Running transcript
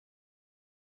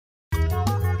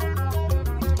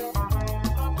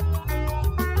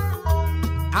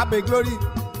Abe Glory,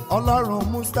 Ọlọ́run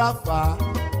Mustapha,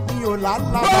 ní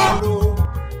Olálàbàrò,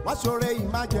 wọ́n ṣoore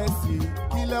emergency.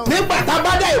 Nígbà tá a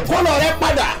bá dá ìkólọ rẹ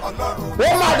padà, ó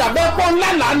máa dàbẹ́ pọ́ ńlá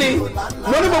lánìí.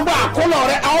 Mo ní gbogbo àkólọ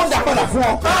rẹ, a ó dà padà fún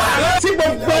ọ. Tí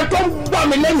gbogbo ẹ tó ń gbọ́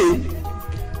mi lẹ́nìí,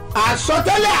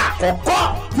 àsọtẹ́lẹ̀ àkọ́kọ́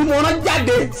tí mo rán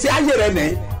jáde sí ayé rẹ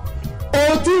nìyí.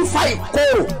 O tún fa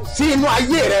ìkorò sí inú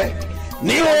ayé rẹ.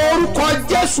 Ní orúkọ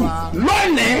Jésù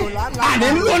lónìí àní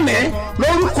lónìí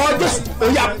lórúkọ Jésù ó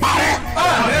yá parẹ́.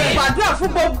 Gbàdúrà fún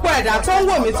gbogbo ẹ̀dá tó ń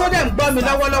wò mí tó dẹ̀ ń gbọ́ mi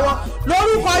lọ́wọ́lọ́wọ́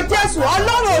lórúkọ Jésù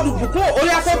Ọlọ́run olùbùkún orí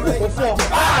afẹ́bùkún fún ọ.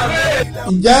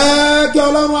 Ǹjẹ́ kí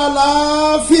Ọlọ́run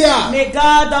àlàáfíà. May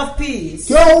God of peace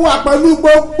Kí ó wà pẹ̀lú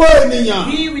gbogbo ènìyàn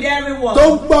be with everyone tó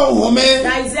ń gbọ́ ohùn mi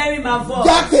that is hearing my voice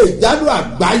jákèjádò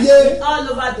àgbáyé. all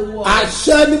over the world.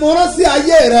 Àṣẹ ni mo rán sí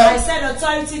ayé I rẹ. said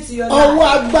authority to your Ọwọ́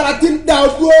life. agbára tí ń dá ọ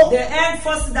dúró. The end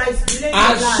force that is related to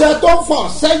Àṣẹ life. tó ń fọ̀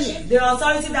sẹ́yìn. The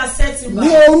authority that sets you Ní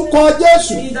back. orúkọ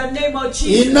Jésù. In the name of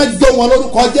Jesus. Iná jó wọn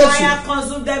lórúkọ Jésù. Fire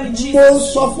consume them in Mo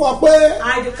Jesus. sọ fún ọ pé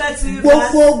I declare to you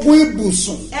gbogbo that ogun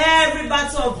ibùsùn, every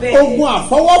battle of ogun pain,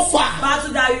 àfọwọ́fà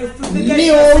battle that you ní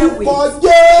yourself with, orúkọ in the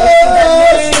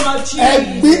Jésù. name of Jesus,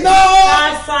 Ẹ̀gbiná.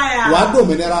 that fire, Wàá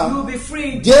dòmìnira. you will be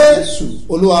free. Jésù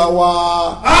Olúwa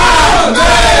wa.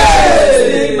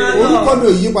 Amen. Orúkọ mi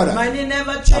ò yí padà. My name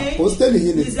never changed. Apostoli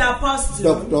yìí ni He's the apostle.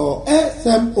 Dr.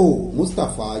 SMO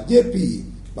Mustapha JP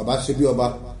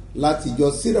BabaSebioba láti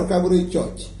ìjọ Syrian Calvary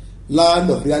Church Land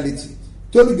of Reality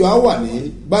tí olùjọ á wà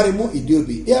ní Gbárimú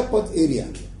Ìdíòbí Airport area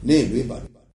ní ìlú Ìbàdàn.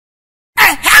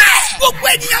 Gbogbo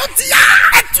ènìyàn ti yá.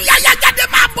 Ẹ̀túyàyà jáde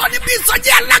máa bọ̀ níbi ìsọjí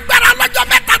alágbára lọ́jọ́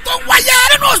mẹ́ta tó ń wáyé.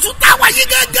 Nínú oṣù táwa yìí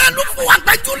gángan ló fún wa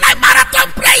pé July Marathon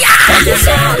prayer.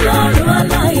 Òjíṣẹ́ Ọlọ́run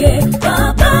aláyé,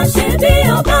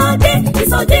 BabaSebioba dé,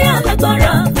 ìsọjí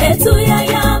alágbára,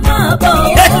 ẹ̀túyàyà máa bọ̀.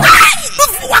 Ló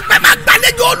fún wa pé máa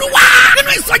gbàlejò Olúwa.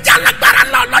 Nínú ìsọjí alágbára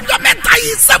lọ́jọ́ mẹ́ta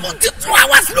yìí 72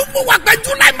 hours ló fún wa pé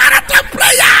July Marathon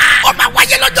prayer. Ó máa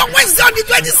wáyé lọ́jọ́ Wednesday on the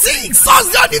 26,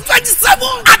 Thursday on the 27,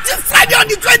 àti Friday on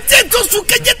the 28 oṣù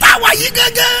keje táwa yìí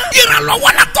gángan.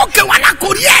 Ìrànlọ́wọ́ la tó kẹwàá la kò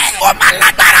rí ẹ̀. Ó máa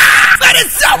lágbára.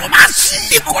 Fèrèsé ọ̀run máa ṣí.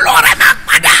 Ìkólọ rẹ̀ máa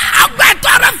padà. Ọgbà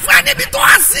ẹ̀tọ́ rẹ̀ fún ẹ níbi tó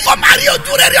wá sí. Ó máa rí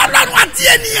ojú rere Ọlọ́run àti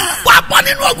ènìyàn. Wà á bọ́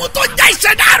nínú ogun tó já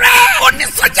ìṣẹ̀dá rẹ̀.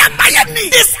 Onísọjí àgbáyé ni.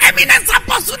 His Eminence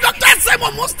Apostle Dr. SMO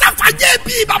Mustapha JP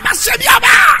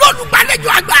BabaSebioba. Olùgbàlejò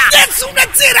àgbà. Jésù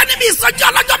retí rẹ̀ níbi ìsọjí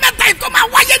ọlọ́jọ́ mẹ́ta ètò máa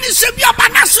wáyé ní Sebioba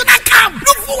National Camp.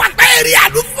 Lùfúwàpẹ́ èrìà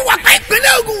Lùfúwàpẹ́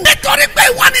ìpínlẹ̀ Ògùn. Nítorí pé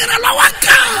ìwọ ni ìrànlọ́wọ́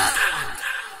kan.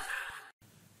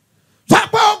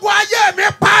 Sọ́pẹ́ ogun ayé mi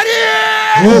parí.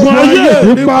 Ogun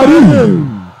ayé mi parí.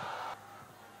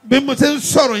 Bí mo ṣe ń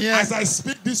sọ̀rọ̀ yẹn. As I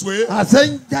speak this way, Àṣẹ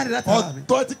ń jáde láti ara mi.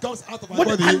 authority comes out of my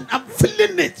body. I'm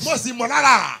feeling it. Mo sì mọ̀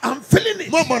lára. I'm feeling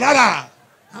it. Mo mọ̀ lára.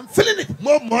 I'm feeling it.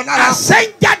 Mo mọ̀ lára. Àṣẹ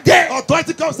ń jáde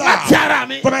Authority comes láti out ara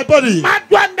mi. from my body. Má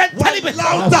dùn àndẹ̀ tẹ́lifẹ̀.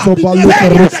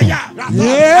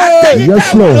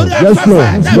 Yes, Lord. Yes,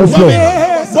 Lord. Yes, Lord.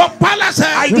 Mo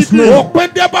pálásẹ̀. I declare. Òpin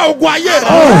débà ogun ayé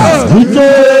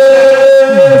rẹ̀.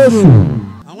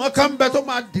 Àwọn kan bẹ tó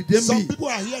máa dìde Some mi. people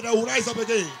are here that will rise up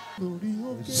again.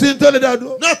 Síntó lè dá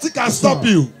dúró. Nothing can stop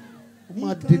you. Ó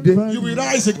máa dìde. You will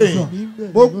rise again.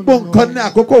 Gbogbo nǹkan ní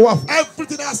àkókò wà fún.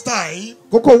 Everything has time.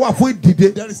 Àkókò wà fún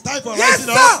ìdìde. There is time for Yes, rising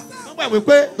sir. up. Wọ́n gbàgbé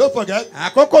pé Don't forget.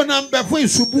 àkókò náà ń bẹ fún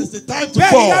ìṣubú. It's the time to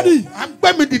fall. À ń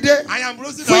gbé mi dìde. I am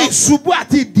rising Fún up ìṣubú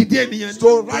àti ìdìde ènìyàn.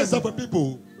 to rise up for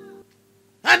people.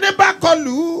 Ẹni bá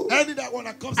kọlù. Any that one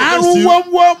that comes against Àrùn you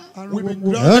wọ́nwọ́n. will be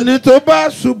grounded. Ẹni tó bá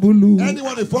ṣubú lù.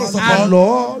 Anyone that falls upon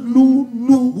Àlọ́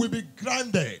lúlú. will be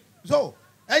grounded. So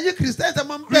ẹ̀yin Christians ẹ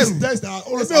máa ń bẹ̀rù. Christians that are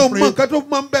always Mi ò mọ afraid. nǹkan tó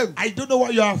máa ń bẹ̀rù. I don't know why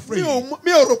you are afraid.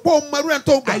 Mi ò rò pé o mọ irú ẹ̀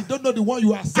tó I gbà. don't know the one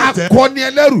you accepted. Akọni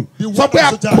ẹlẹ́rù. The Sọ one pé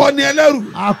that's so akọni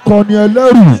ẹlẹ́rù. Akọni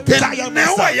ẹlẹ́rù.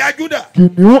 Kìnìún ẹ̀yà Júdà.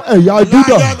 Kìnìún ẹ̀yà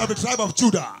Júdà. Lion of the tribe of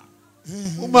Judah.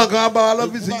 Ó máa kan bá wa The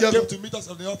lọ́fíìsì woman jẹ́ came to meet us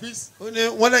in the office. ó ní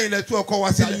wọ́n lẹ́yìn ilẹ̀ tú ọkọ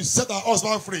wa That you sílẹ̀. set our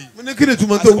husband free. Mo ní kí ni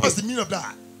túmọ̀ I tó said, wù. what's the meaning of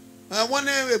that? Wọ́n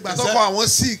ní ìgbà He tó said- kọ àwọn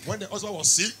sick When the husband was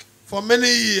sick, for many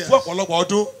years fún ọ̀pọ̀lọpọ̀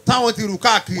ọdún, táwọn ti rù we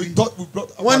káàkiri. thought we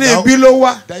brought Wọ́n ní down, ibi ló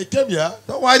wá that he came here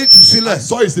tó wá rí tù and sílẹ̀.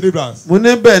 saw his deliverance. Mo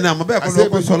ní bẹ́ẹ̀ ni àmọ́ bẹ́ẹ̀ I kọ́ ló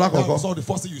said, kọ́ sọ that lákọ̀ọ́kọ́. was the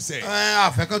first thing you said.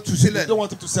 Àfẹ́kọ́ tù You sílẹ̀. don't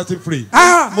want him to set him free.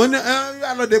 Mo ní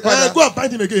alọ́dẹ padà. Go and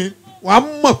bind him again. Wà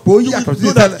á mọ̀ pé ó You yàtọ̀ will sí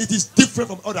know that tẹ́lẹ̀. it is different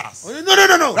from others. Ó ní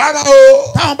no. Rárá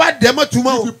o. Táwọn bá dẹ̀ mọ́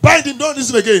túmọ̀ If o. you bind him, don't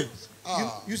listen again.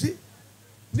 You see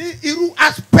ní irú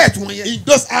aspect wọ̀nyẹn. In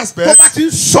those Tó bá aspects, ti ń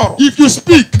sọ̀rọ̀. if you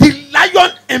speak, The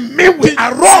lion in me will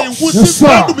arise.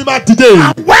 ìwúsí mi máa dìde.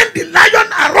 And when the lion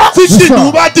arose, Tí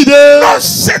kìnìún bá dìde, no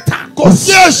Satan, kò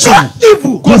sí èṣù, no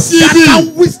evil, kò sí that ibi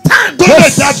can withstand tó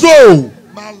lè the dádúró.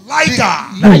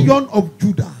 Màláìkà, lion of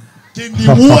Judah.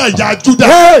 kìnìún ẹ̀yà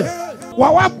Júdà. wà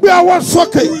wá gbé ọwọ́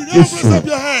sókè. You will now raise up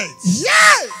your hands.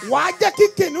 wà á jẹ́ kí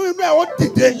kìnìún inú ẹ̀ ó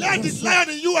dìde. Let the lion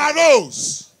in you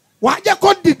arise. wà á jẹ́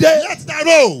kó dìde. Let that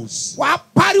rose. wà á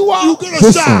pariwo. You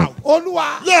gonna shout. olúwa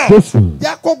Lord,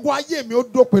 jẹ́ kó gun ayé mi ó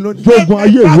dópin lónìí. jogun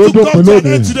ayé mi ó dópin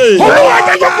lónìí. Today. olúwa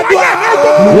jẹ́ kó gun ayé mi ó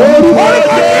dópin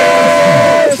lónìí.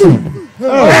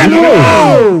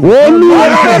 Olúwa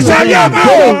ṣayé mi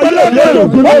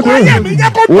ogun ayé mi jẹ́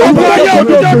kó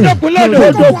dópin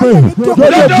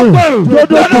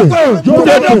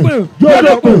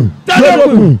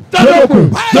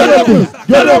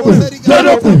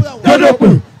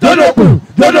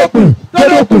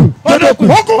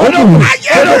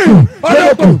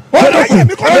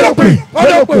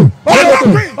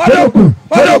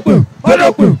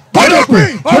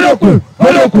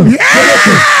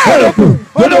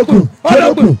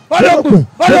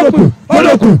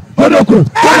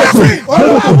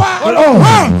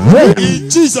In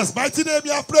Jesus' mighty name, we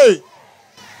have prayed.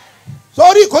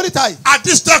 Sorry, kórìtà yìí. At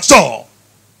this structure,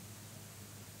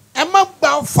 ẹ má gba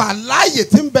ọfà láàyè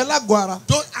tí ń bẹ lágọ̀ọ́ ara.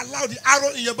 don't allow the arrow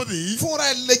in your body. fúnra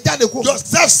ẹ lè jáde kó.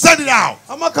 Yourself send it out.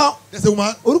 ọmọ kan There's a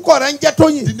woman. orúkọ rẹ̀ ń jẹ́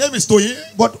Tóyìn. The name is Toyin.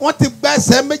 but wọ́n ti gbẹ́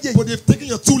ẹsẹ̀ méjèèjì. But they've taken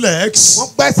your two legs.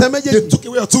 wọ́n gbẹ́ ẹsẹ̀ They méjèèjì. took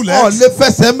away your two ọ̀ legs. lè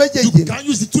fẹsẹ̀ You méjèèjì. can't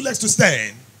use the two legs to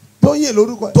stand. Tóyìn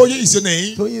lórúkọ ẹ̀. Toyin is your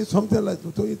name. Tóyìn something like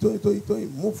Tóyìn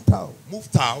move town. Move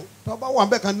out. tọ́ba wà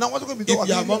bẹ́ẹ̀ kan náà wọ́n sọ pé ibi tó wà If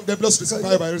you are among them, let's receive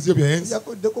by raising your hands. yẹ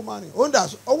kó dé kó máa rìn. ó ń dà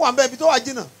ó wà bẹ́ẹ̀ ibi tó wà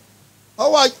jìnnà. ó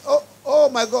wà oh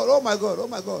my God oh my God oh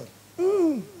my God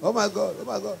oh my God oh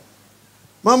my God.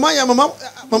 mama yẹn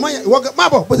ìwọ gẹ́gẹ́ má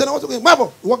bọ̀ bó ṣe náà wọ́n sọ pé má bọ̀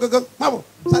ìwọ gẹ́gẹ́ má bọ̀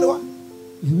sáré wá.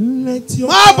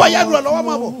 má bọ̀ yẹn dùn lọ́wọ́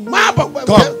má bọ̀ má bọ̀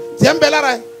tiẹ̀ ń bẹ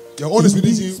lára ẹ̀. Your own is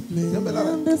within you. tiẹ̀ ń bẹ lára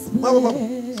ẹ̀. má bọ̀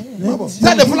má bọ̀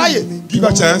sẹ́ẹ̀dẹ̀ fúláyè. Give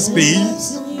a chance,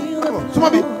 please.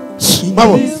 súnmọ́ bí má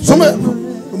bọ̀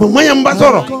súnmọ́ mama yẹn ń bá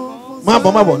sọ̀rọ̀ má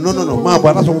bọ̀ no má bọ̀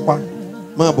aláṣọ pupa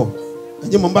má bọ̀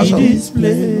ẹ̀jẹ̀ mọ̀ ń bá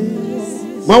sọ̀rọ̀.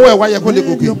 má wọ ẹ̀wá yẹ kó lè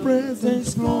gòkè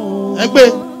ẹgbẹ́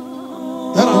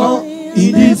yàrá lọ́wọ́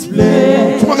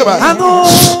súnmọ́ kẹ́ báyìí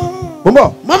mo ń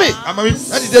bọ̀ mami Mami,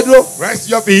 ẹ dìde dúró rise to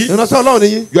your feet. ìránṣẹ́ Ọlọ́run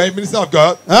nìyí You are a minister of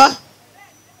God.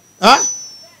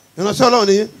 ìránṣẹ́ Ọlọ́run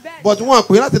nìyí but wọ́n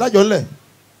pè é láti dájọ́ ńlẹ̀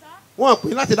wọ́n pè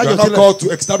é láti You dájọ́ are not sílẹ̀ called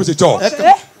to establish a church.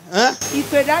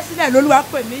 ìpè dásílẹ̀ lolúwa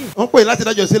pè mí. wọ́n pè é láti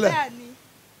dájọ́ sílẹ̀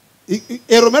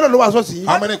èrò mélòó ló wà sọ́ọ̀sì yìí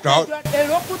How many crowd?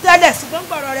 èrò kú tẹ́lẹ̀ ṣùgbọ́n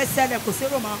gbọ̀rọ̀ rẹ ṣẹlẹ̀ kò sí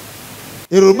roma.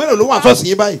 èrò mélòó ló wà sọ́ọ̀sì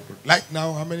yìí báyìí. Like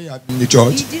now, how many are in the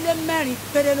church? ìdílé mẹ́rin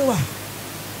péré ló wà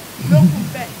lókun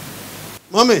bẹ́ẹ̀.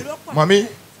 mami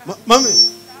Mommy,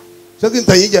 ṣé kí n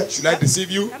tẹ̀yìn jẹ should I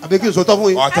deceive you àbí kí n sọ tọ́ fún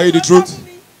or yín. I'll tell you the truth?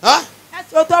 ẹ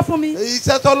sọ tọ́ fún mi.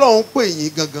 iṣẹ́ tọ́lọ́run pè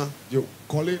yín gangan The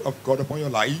calling of God upon your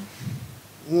life,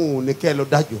 wọn ò ní kẹ́ ẹ lọ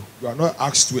dájọ́ you are not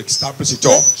asked to establish a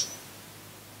church.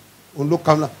 òun ló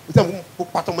kàn lá o tẹ́ mo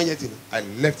pàtọ́ mọ́ yẹn tì ní. I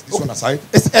left this one aside.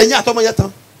 ẹ̀yin àtọ́mọ yẹn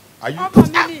tán. Are you?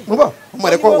 ọmọ mi ni mo bọ̀ ọmọ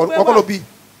rẹ̀ kọ́ ló bí.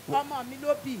 ọmọ mi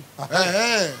ló bì.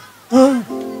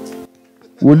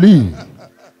 wòlíì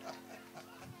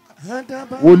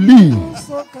wòlíì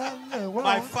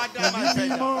My father, my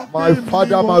father. my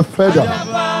father my father.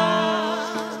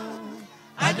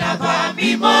 Àdàbà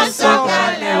mímọ́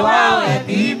sọ̀kalẹ̀ wá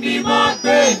ẹ̀mí mímọ́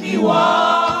gbé mi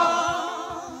wọ̀.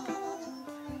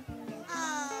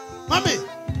 mami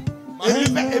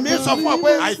èmi sọ fún ọ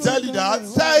pé I tell you that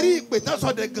sẹ́ẹ̀rí ìpè tán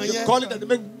sọ̀dẹ̀ gan the yẹn calling that they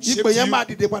make shape ìpè yẹn you, máa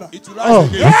dìde padà. it will rise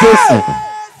again. Jésù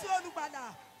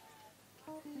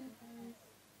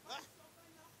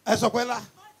ẹ sọ pé la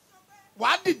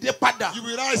wàá dìde padà. You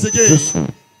will rise again.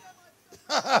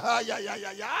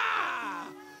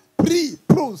 Pre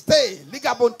pro stay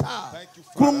ligabonta Thank you,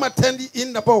 Father. kurumatendi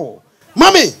in the bowl.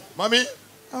 Mami Mommy,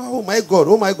 oh my God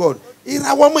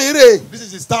ìràwọ̀ ọmọ eré this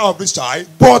is the star of this child.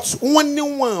 but wọ́n ní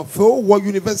wọn fẹ́ wọ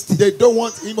university. They don't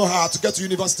want him or her to get to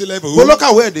university level.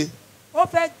 bolókàwé ẹ̀ dé. ó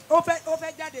fẹ́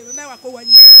jáde ìwé mẹ́wàá kó wọ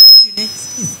yunifásitì ní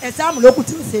ẹ̀sáàmù lókùn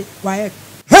tí ó ṣe wáyé.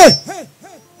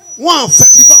 wọ́n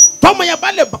fẹ́ because tọ́mọ yẹn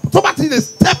bá lè tó bá ti lè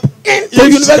step in to If she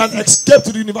can university. escape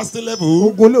to the university level,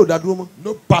 ogun olè ò dá dúró mọ́.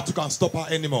 no battle can stop her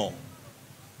anymore.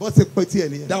 bó ṣe pẹ́ tí ẹ̀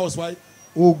nìyẹn. That was why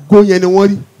ogun yẹn ni wọ́n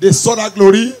rí. they saw that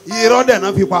glory, irọ́ dẹ̀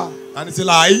náà fi pa. and it's a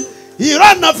lie.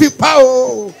 irọ́ náà fi pa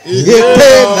o.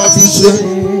 ète náà fi ṣe.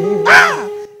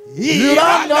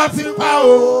 irọ́ náà fi pa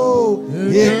o.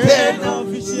 ète náà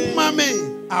fi ṣe. mami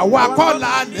àwa kọ́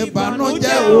la ní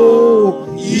ìbànújẹ́ o.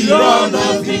 irọ́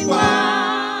náà fi pa.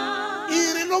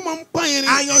 irin ló máa ń pọ́n irin.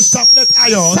 Iron sharpness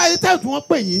iron. sáyé táyà tí wọ́n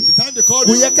pè yín. The time they call kò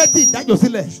you, yẹ kẹ́ tí ìdájọ́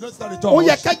sílẹ̀. you should not start the ó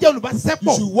yẹ talk. kẹ́ jẹ́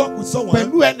olùbáṣiṣẹ́pọ̀ You should work with someone.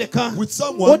 pẹ̀lú ẹnìkan. With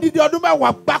someone. odidi ọdún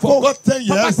mẹ́wàá gbáko. For God 10 years.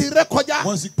 bàbá ti ré kọjá.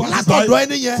 Once you pass látọ̀dọ̀ by,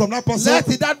 ẹni yẹn. from that person,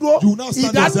 lẹ́ẹ̀tì dádúró. you will now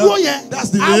stand ìdádúró yourself. yẹn. That's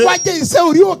the way. awájẹ́ iṣẹ́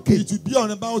orí òkè. It will be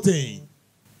on a mountain.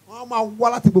 wọ́n máa wá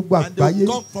láti gbogbo And they àgbáyé.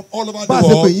 will come from all over Bá a the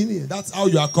ṣe pè yín world. nìyẹn. That's how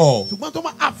you are called. ṣùgbọ́n tó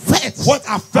máa affect. What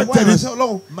affected àwọn it? ìránṣẹ́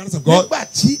Ọlọ́run. Man of God. nígbà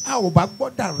tí a ò bá gbọ́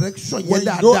direction When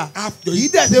yẹn you don't dáadáa. have your kì í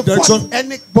dẹ̀ ṣe direction, fault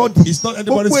anybody. it's not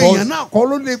anybody's gbogbo fault. èèyàn náà kọ́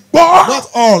ló lè gbọ́. Not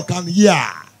all can hear.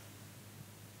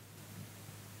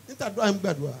 nítàdúrà ń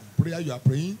gbàdúrà. Prayer you are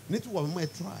praying, nítorí wọ́n mọ̀ ẹ́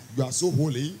try. you are so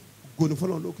holy. goni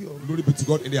fọlọ́ lókè ọ̀run. Glory be to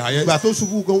God in the highest. ìgbà tó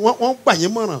ṣubú gan wọ́n gbà yín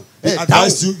mọ̀ràn. They ẹ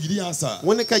advised dáhùn. you, you didn't answer.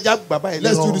 wọ́n ní kẹjá bàbá yìí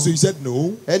Let's do this. So lẹ́rọ̀. you said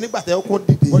no. ẹ nígbà tẹ ọkọ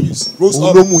dìde. When you rose òun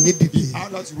up, ló mú yín dìde. how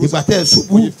that you rose ìgbà up, tẹ ẹ ṣubú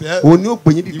when you fell, òun ni ó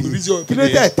pè yín you will raise your dìde. kí ló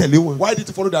dé ẹ tẹ̀lé wọn. Why did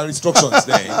you follow their instructions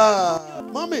then?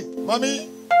 mọ́mí Mommy,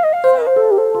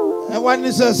 ẹ wá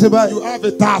níṣẹ́ ṣe báyìí. you have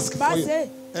a task for you. Base,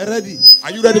 ẹ rẹ́dì.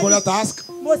 Are you ready for that task?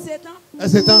 mo ṣe tán. ẹ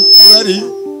ṣe tán. You ready?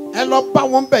 ẹ lọ bá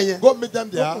wọn bẹ̀ yẹn. Go meet them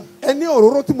there. ẹ ní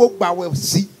òróró tí mo gbà wẹ̀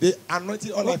sí. They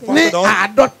anointed all I ní found on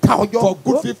àádọ́ta for ọjọ́.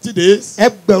 good 50 days.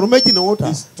 ẹgbẹ̀rún méjì náà wọ́n ta.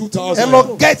 It's ẹ 2,000.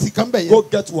 lọ gẹ́ẹ̀tì kan bẹ̀ Go yẹn.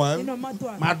 get one. Inú mọ́tò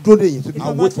àná. máa dúró de yín síbi.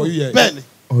 I'll wait for you here. bẹ́ẹ̀ni.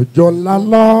 ọjọ́ ńlá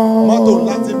lọ. Mọ́tò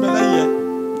láti bẹ̀rẹ̀ yẹn.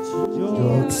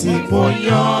 tí mo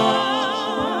yàn.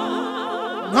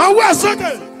 Now where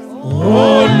sókè?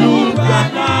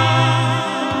 Olùgbàlà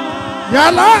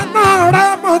yàrá náà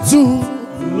rẹ̀ mọ̀ tù.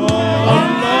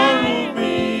 Ọlọ́run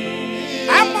mi.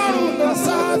 amọ̀rún lọ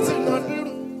sáàtì lọ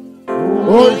nírú.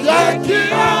 ó yẹ kí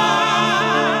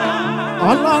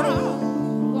ọlọ́run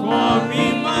Kọ́ mi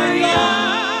máa yá.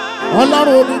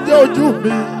 ọlọ́run oníjẹ́ ojú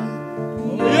mi.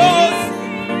 Yóò sì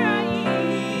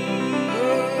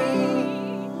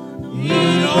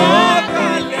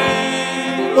ìrọ̀kalẹ̀.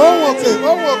 ohun òkè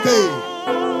ohun òkè.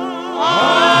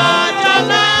 Ọjọ́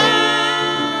náà.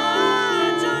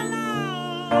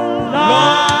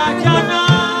 Lọ́jọ́ náà.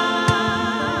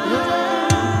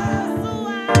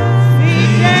 Fi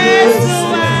Jésù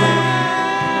wẹ̀.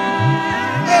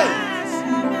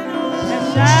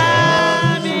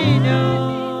 Ẹ̀ṣẹ̀ mi nù.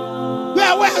 gbé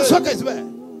ẹwọ́ ẹ̀ sókè síbẹ̀.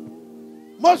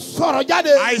 mo sọ̀rọ̀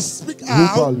jáde. I speak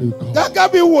out gẹ́gẹ́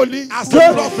bí wòlíì. as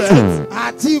a prophet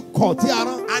àti ikọ̀ tí a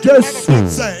rán. and the man of God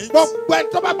saying, gbogbo ẹni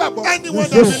tó bá gbàgbọ́. anyone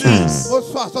that believes, mo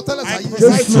sọ àsọtẹ́lẹ̀ I sáyé.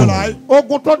 prophesy to your life,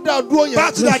 ogun tó dá ọ dúró yẹn.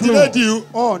 battle that delayed you,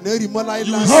 ọ̀ ní rí mọ́ you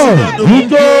láéláé. will see them no more.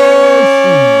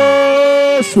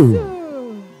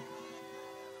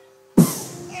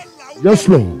 yes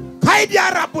lord. káyidí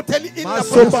ara bùtẹ́lì iná bọ̀.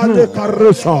 masobale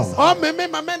karesa. ọmọ mi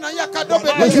màmá náà yà ká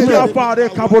dọ́bẹ̀ yéṣu bí afáre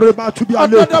kabore ma tubi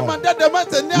ale ọdọdọ kan. ma dẹdẹ ma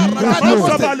tẹ ní ara ká dọ́bẹ̀ tẹ.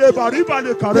 masobale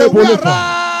baribale kare Yehu bole kan. ara.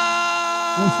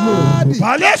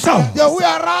 balesa. Yehu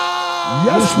ara.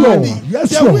 yes lord.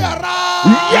 yes Yehu lord. ara.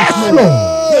 yes lord.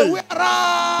 Yehu ara.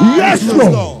 yes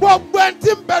lord. gbogbo ẹni tí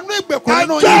ń bẹ ní ìgbèkùn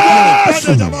nínú Yes!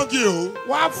 yìí. Bandage among you,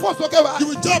 wà á fò sókè wa. you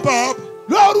will jump up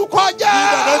lórúkọ in the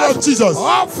name of jẹ́. Jesus.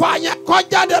 ọ̀fà yẹn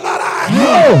kọjá de lára.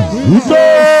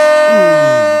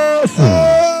 jésù.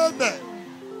 Amen.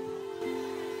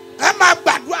 ẹ máa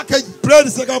gbàdúrà kejì. Pray the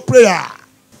second prayer.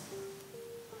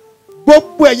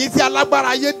 gbogbo ẹ̀yin tí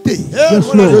alágbára yé dè.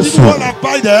 Everyone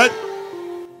abided.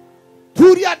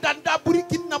 túrí àdàndà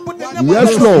burúkú nàbó dẹ́dẹ́ bọ̀.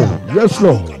 yes lord. yes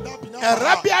lord.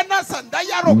 ẹ̀rẹ́ bí aná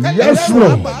sàndáyàrò kẹ́lẹ́ Yes,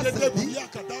 Lord.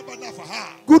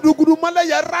 gudugudu mọ́lẹ̀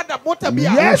yẹ rádà mọ́tà bí i.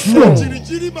 yes lord.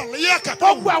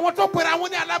 gbogbo àwọn tó pèrè àwọn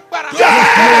ní alágbára.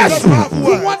 Yes.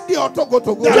 tí wọ́n di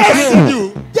ọ̀tọ́gọ́tọ́gọ́.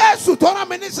 Yes. jésù tọ́ra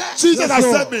mi níṣẹ́. Jesus has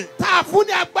sent me. tá a fún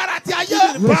ní agbára ti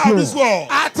ayé. The power of this world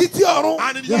àti ti ọ̀run.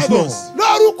 and in the heavens.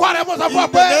 lórúkọ rẹ̀ mo sọ In fún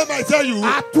ọ the pé name I tell you,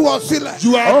 a tú ọ sílẹ̀.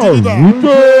 you are oh delivered.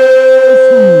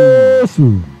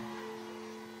 jésù.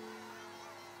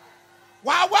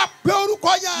 wà á wá pé orúkọ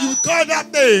You yẹn. call that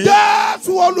name.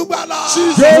 jésù olùgbàlà.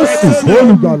 jésù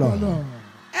olùgbàlà.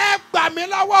 ẹ gbà mí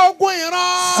lọ́wọ́ ogun ìran.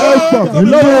 ẹ gbà mí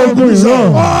lọ́wọ́ ogun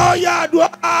ìran. ó yá àdúrà.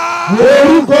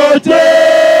 orúkọ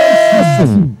jésù.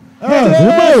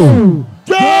 ẹ̀ẹ́dẹ́gbẹ́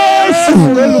jésù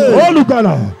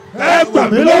olùgbàlà. ẹ gbà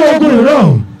mí lọ́wọ́ ogun ìran.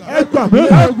 ẹ gbà mí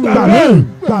gbà mí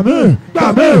gbà mí gbà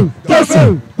mí jésù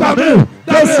gbà mí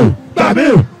jésù gbà mí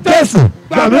jésù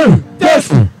gbà mí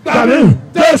jésù gbà mí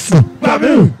jésù gbà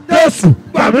mí jésù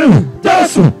gbà mí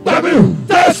jésù gbà mí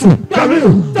jésù gbà mí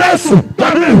jésù gbà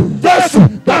mí jésù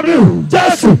gbà mí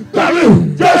jésù gbà mí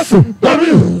jésù gbà mí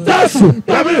jésù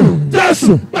gbà mí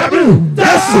jésù gbà mí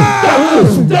jésù gbà mí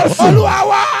jésù. olúwa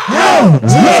wá.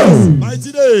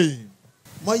 Mighty name.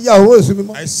 mo yá owó èso mi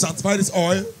mọ́. I sanctify this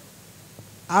oil.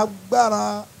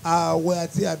 agbára àwẹ̀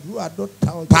àti àdúrà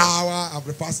àádọ́ta ọjọ́. Power of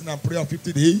the fasting and prayer of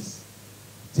 50 days.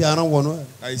 tí a rán wọnú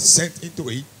ẹ̀. I sent into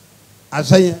it.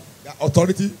 àṣẹ yẹn The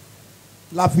authority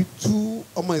la fi tú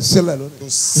ọmọ ìṣẹ̀lẹ̀ lónìí. to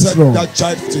set Lord. that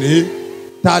child today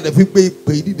tá a dẹ̀ fi gbé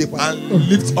ìpè yìí dìde padà. and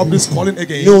lift up this calling ní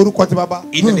again. orúkọ tí bàbá.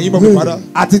 In the name of the Father,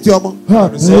 àti tí ọmọ.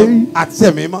 and the Son, àti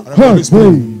ẹ̀mí mọ́. and of the Holy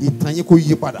Spirit. ìtàn yín kò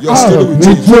yí padà. Your story will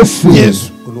change. Jésù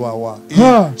olúwa wa.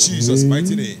 In Jesus'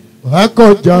 mighty name.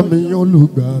 akọjá mi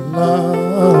olùgbàlà.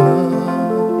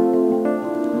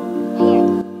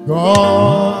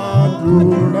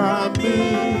 Gbàdúrà mi.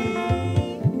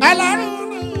 Ọlọ́run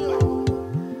ni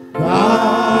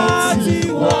Láti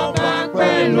wọ́n bá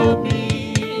pẹ̀lú mi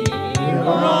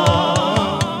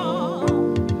rán.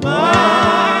 Má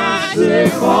ṣe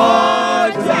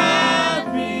kọjá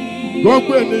mi.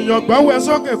 Gbogbo ènìyàn gbọ́wọ́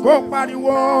sókè kó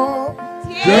pariwo.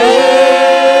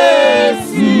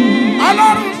 Jésù.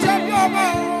 Ọlọ́run ṣe bí ọba.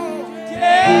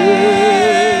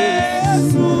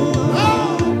 Jésù.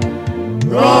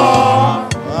 Rán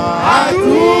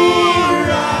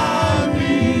àdúrà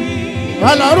mi.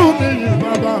 Ọlọ́run mi yìí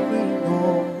bàbá mi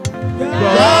yàn.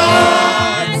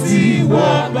 Láti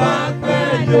wọ́n bá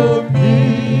pẹ̀lú mi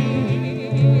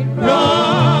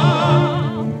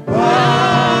rán. Má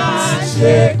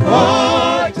ṣe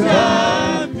kọjá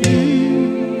mi.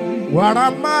 Wàrà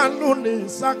máa lù ní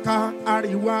Saka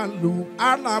àríwá lu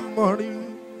àlámọ̀rí.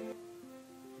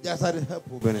 Just had to help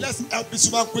obìnrin. Let's help this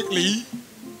woman quickly.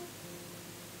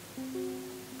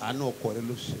 Àánú ọkọ rẹ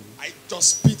ló ṣe. I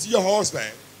just pity your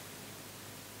husband.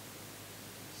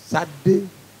 Sade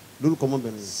lórúkọ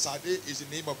ọmọbìnrin. Sade is the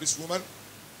name of this woman.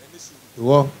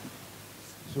 Ìwọ.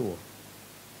 Ṣé wọ?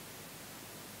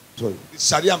 Sorry. This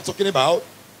Sade I'm talking about.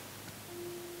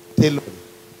 Tailor.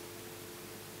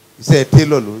 Iṣẹ́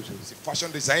tailor ló ń ṣe. He's a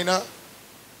fashion designer.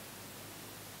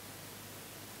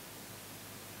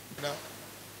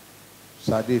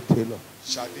 Sade tailor.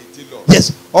 Sade Taylor.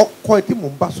 Yes, ọkọ ẹ tí mò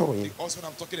ń bá sọ̀rọ̀ The yẹn. husband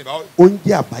I'm talking about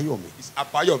Oúnjẹ àbáyọ̀mí. is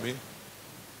Abayomi.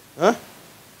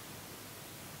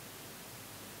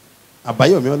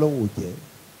 Àbáyọ̀mí ọlọ́run ò jẹ́.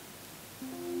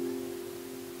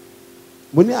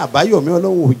 Mo ní àbáyọ̀mí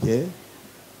ọlọ́run ò jẹ́.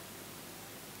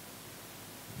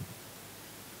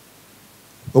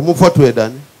 O mú fọ́tò ẹ̀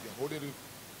dání. You're holding it.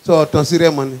 Sọ ọ̀tàn sí rẹ̀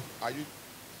mọ́ ni. Are you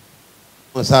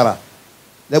Wọ́n sára.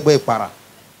 Lẹ́gbẹ̀ẹ́ ìpara.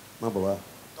 Má bọ̀ wá.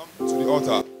 come to the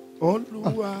altar?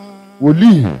 Olúwa.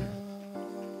 Wòlíì.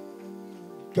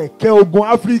 Kẹ̀kẹ́ ogun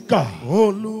Áfíríkà.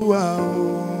 Olúwa o.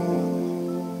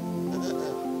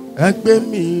 Ẹ gbé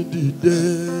mi dìde.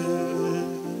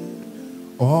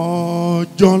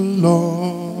 Ọjọ́ ń lọ.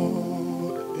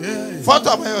 Fọ́tò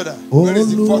àbáyọ̀dà. Where is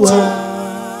the Olúwa. photo?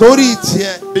 Torí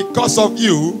tiẹ̀ Because of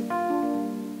you,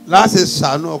 láti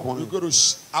ṣàánú you're ọkùnrin. going to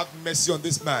have mercy on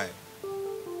this man.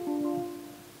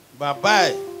 Bàbá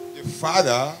ẹ̀ The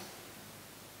father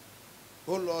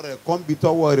ó lọ rẹ̀ kọ́ńbi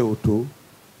tọ́wọ́ rẹ̀ ò tó.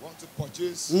 want to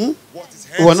purchase Hmm? what his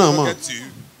Ìwọ hands náà will mọ̀. get to.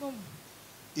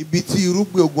 Ibi tí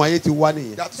irúgbìn ogun ayé ti wá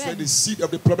nìyẹn. That's where the seed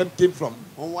of the problem came from.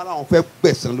 Wọ́n wá láwọn fẹ́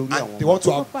gbẹ̀san lórí And àwọn. they want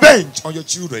to avenge on your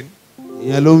children.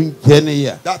 Ìyẹn ló ń jẹ́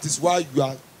níyà. That is why you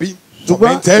are being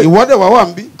Ṣùgbọ́n tormented. ìwọ́dẹ̀ wá wà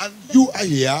ń bí. And you are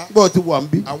here. Bọ́ọ̀ ti wà ń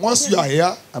bí. And once you are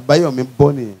here, Àbáyọ̀mí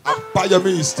bọ́ nìyẹn.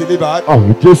 Abayomi is delivered.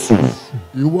 Àwọn Jésù.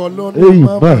 Ìwọ ló ní Amen.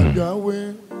 màmá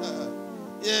jáwé.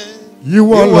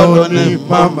 Ìwọ ló ní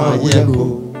màmá wẹ̀rọ.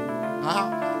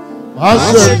 Má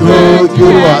ṣe dojú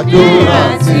àdúrà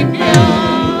tì mí.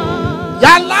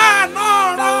 Yàrá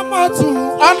náà rán mọ́tò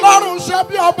Ọlọ́run ṣe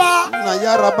bí ọba. Na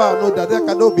yàrá bá àánú dàdé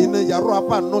kadó bí iná yàrá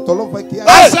apá àánú tọ́lọ́fẹ́ kí á.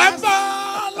 Àṣẹ ń bá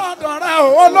lọ́dọ̀ rẹ̀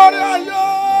olórí ayé.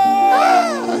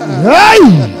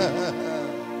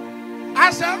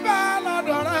 Àṣẹ ń bá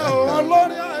lọ́dọ̀ rẹ̀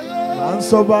olórí ayé. À ń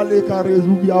sọ Balẹ̀ka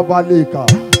Rezu bí Abalẹ̀ka.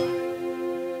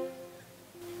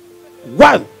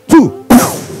 1, 2.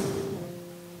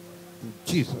 In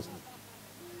Jesus' name.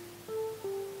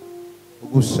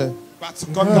 Ogun sẹ́. But to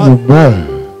come down, Amen.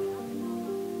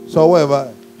 Sọ ọwọ́ ẹ̀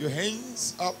báyìí. your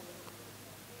hands up.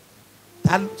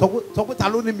 Sọ pé ta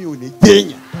ló ní mi ò ní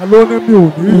jẹ́yàn. Ta ló ní mi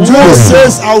ò ní Who jẹ́?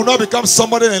 says I will not become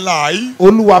somebody in life?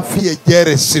 Olúwa fi ẹ̀jẹ̀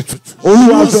rẹ̀ ṣètùtù.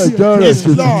 Olúwa fẹ́ jẹ́ rẹ̀ His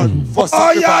Lord ṣètùtù. for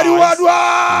sacrifice.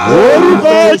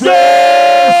 Orúkọ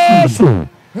Jésù.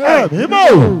 Ẹ̀mí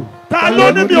mọ̀. Ta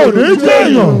ló ní mi ò ní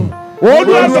jẹ́yàn?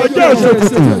 Olúwa fẹ́ jẹ́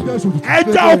ṣètùtù.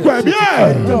 Ẹja ọkọ̀ ẹ̀mí ẹ̀.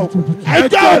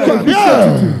 Ẹja ọkọ̀ ẹ̀mí ẹ̀.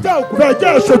 Fẹ́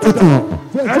jẹ́ ṣètùtù.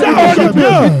 Ẹja ọkọ̀ ẹ̀mí ẹ̀.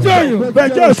 Fẹ́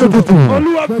jẹ́ ṣètùtù.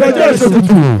 Fẹ́ jẹ́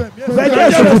ṣètùtù. Fẹ́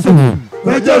jẹ́ ṣètùtù.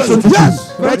 Fẹ́ jẹ́ ṣètùtù.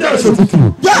 Fẹ́ jẹ́ ṣètùtù.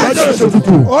 Fẹ́ jẹ́ ṣètùtù. Fẹ́ jẹ́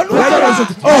ṣètùtù.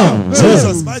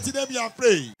 Jesus' mighty name we are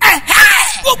praying.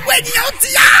 Gbogbo ènìyàn ti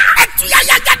yá.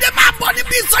 Ẹ̀túyàyà jáde máa bọ̀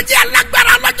níbi ìsọjí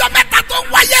alágbára lọ́jọ́ mẹ́ta tó ń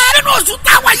wáyé. Nínú oṣù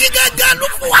táwa yìí gángan ló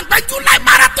fún wa pé July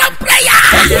marathon prayer.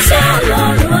 Òṣìṣẹ́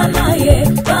Ọlọ́run aláyé,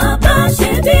 bàbá ṣe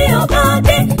bí ọba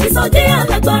dé, ìsọjí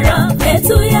alágbára,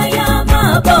 ẹ̀túyàyà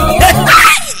máa bọ̀.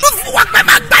 Ló fún wa pé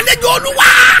máa gbàlejò Olúwa.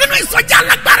 Nínú ìsọjí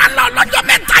alágbára lọ́jọ́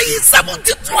mẹ́ta yìí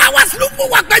 72 hours ló fún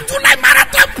wa pé July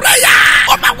marathon prayer.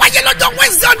 Ó máa wáyé lọ́jọ́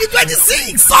Wednesday on the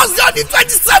 26, Thursday on the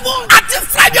 27, àti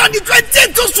Friday on the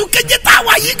 28 oṣù keje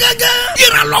táwa yìí gángan.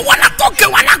 Ìrànlọ́wọ́ la tó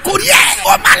kẹwàá la kò rí ẹ̀. Ó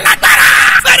máa lágbára.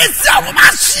 fèrèsé ọ̀run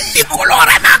máa ṣí. ìkólọ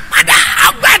rẹ̀ máa padà.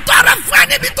 ọgbẹ́ ẹ̀tọ́ rẹ̀ fún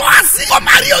ẹni bí tó wá sí. ó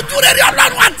máa rí ojú rere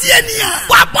Ọlọ́run àti ènìyàn.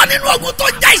 wà á bọ́ nínú ogun tó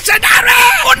jẹ́ ìṣẹ̀dá rẹ̀.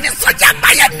 onísọjí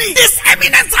àgbáyé ni. His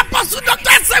Eminence Apostle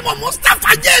Dr. S.M.O.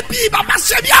 Mustapha J.P.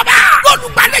 BabaSebioba.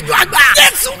 olùgbàlejò àgbà.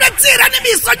 Jésù retí rẹ níbi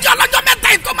ìsọjí ọlọ́jọ́ mẹ́ta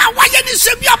ètò máa wáyé ní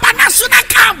Sebioba National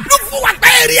Camp.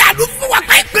 lùfùwàpẹ́ èrìà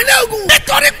lùfùwàpẹ́ ìpínlẹ̀ Ògùn.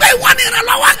 nítorí pé ìwọ ni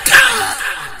ìrànlọ́wọ́ kan.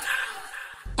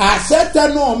 àṣẹ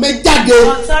tẹnu mi jáde.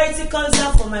 Authority comes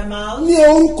out from my mouth. ní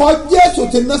orúkọ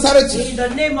Jésù ti Násárẹ́tì. In the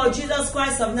name of Jesus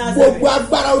Christ of Nazareth. gbogbo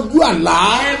agbára ojú àlá.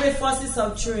 Every forces of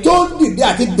truth. tó ń dìde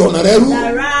àti dọ̀nà rẹ rú.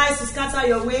 That rise to scatter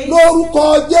your way.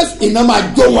 lórúkọ Jésù iná máa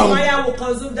jó wọn. Fire will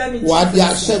consume them in wà á di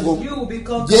Jesus' name. aṣẹ́gun. You will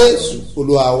become Jésù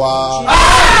Olúwa wa.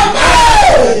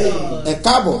 ẹ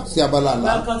káàbọ̀ sí abala àlá.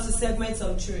 Welcome to segment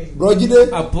of truth. Bùrọ̀jídé.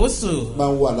 Àpòsù. máa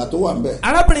ń wo àlá tó wà ń bẹ̀.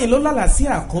 arábìnrin ló lálàá sí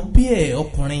àkọ́bí ẹ̀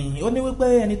ọkùnrin ó ní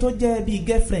wípé ẹni tó jẹ́ bíi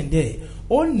girlfriend ẹ̀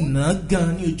ó nà á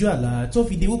gan ní ojú àlá tó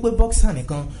fi di wípé boxer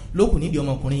nìkan ló kù nídìí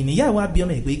ọmọkùnrin níyà ìwà bí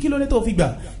ọmọ ẹ̀ pé kí ló dé tó fi gbà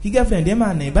kí girlfriend ẹ̀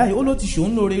máa nà ẹ̀ báyìí ó ló ti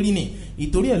ṣòun lóore rí ni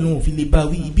ìtorí ẹ̀ lòun ò fi lè bá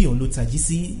wí ibi òun ló tají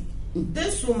sí.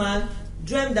 This woman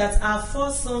dreamed that her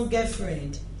first son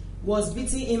girlfriend was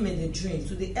beating him in the dream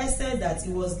to the extent that he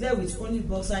was left with only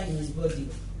boxer in his body,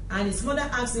 and his mother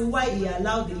asked him why he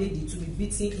allowed the lady to be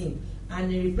beating him,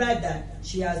 and he replied that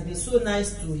she has been so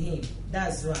nice to him.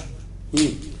 That's right.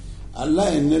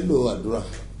 aláìnílò àdúrà.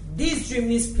 This dream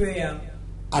needs prayer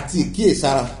àti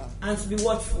ìkíyèsára. and to be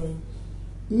watchful.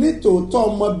 nítòótọ́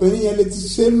ọmọbìnrin yẹn lè ti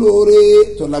ṣe lóore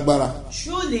tó lágbára.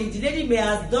 Truly, the lady may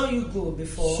have done you good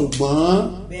before,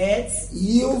 ṣùgbọ́n but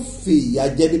yóò fi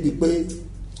ìyà jẹ níbi pé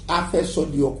a fẹ́ sọ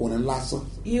di ọkùnrin lásán.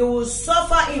 he will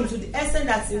suffer him to the extent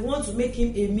that he wants to make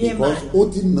him a mere because man.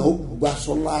 ó ti nà ó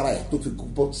gbaṣọ lára ẹ̀ tó fi kú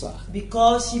bọ́ksà.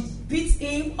 Because she beat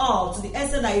him up to the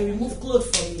extent that he removed clothes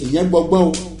from him. ìyẹn gbọgbọ́n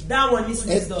o. That one is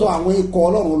ẹ wisdom. tọ̀ àwọn ikọ̀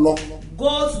Ọlọ́run lọ.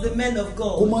 Go to the men of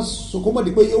kó God má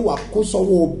di pé yóò wà kó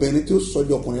sọ́wọ́ obìnrin tí ó sọ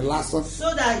di ọkùnrin lásán. so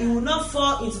that he will not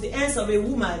fall into the hands of a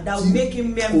woman that will make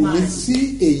him mere kò ní man,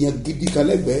 sí èèyàn gidi kan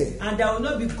lẹ́gbẹ̀ẹ́. and there will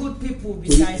not be good people torí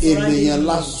besides surrounding ènìyàn him,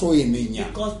 lásán ènìyàn.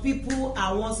 because people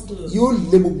are once close. yóò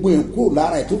lé gbogbo ẹ̀ kúrò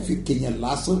lára ẹ̀ tó fi kéèyàn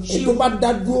lásán. ẹ̀ tó bá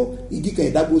dá dúró igi kan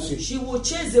ìdágbó ṣe. She will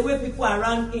chase away people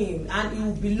around him and he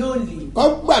will be lonely.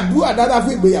 kọ́ gbàdúrà dáadáa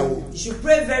fún ìgbéyàwó. You should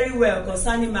pray very well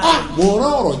concerning ah marriage. mo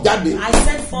rán ọ̀rọ̀ jáde. I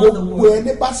sent forth the gbogbo word.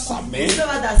 ẹni bá sàmẹ́.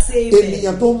 Whoever that say amen,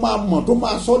 ènìyàn tó máa mọ̀ tó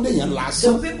máa sọ déyàn the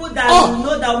lásán. people that you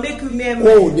know that will make you mere man,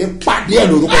 o ò ní pàdé ẹ̀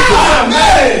lórúkọ tó.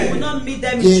 you will not meet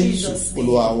them in Jésù Jesus' name.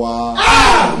 Olúwa wa.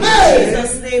 In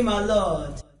Jesus' name, our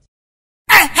Lord.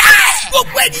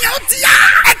 gbogbo ènìyàn ti yá.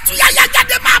 ẹtúyà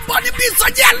yájáde máa bọ̀ níbi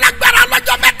ìsọjí alágbára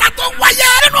lọ́jọ́ mẹ́ta tó ń wáyé.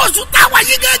 nínú oṣù táwa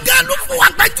yìí gángan ló fún wa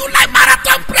pé July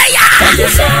marathon prayer.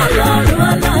 Òṣìṣẹ́ Ọlọ́run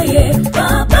aláyé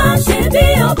bàbá ṣe bí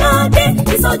ọba dé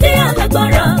ìsọjí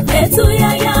alágbára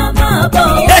ẹ̀túyàyà máa bọ̀.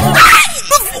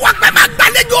 ló fún wa pé máa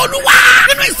gbàlejò Olúwa.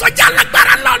 nínú ìsọjí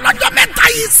alágbára lọ́jọ́ mẹ́ta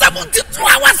yìí 72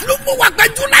 hours ló fún wa pé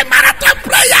July marathon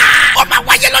prayer. ó máa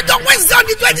wáyé lọ́jọ́ Wednesday on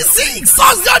the 26,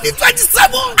 Thursday on the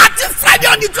 27 àti Friday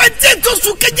on the 28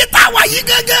 oṣù keje táwa yìí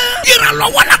gángan.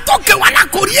 ìrànlọ́wọ́ la tó ké wa la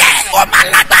kò rí ẹ̀. ó máa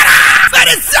lágbára.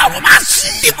 fèrèsé ọ̀run máa ṣí.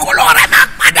 ìkólọ rẹ̀ máa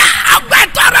padà. ọgbà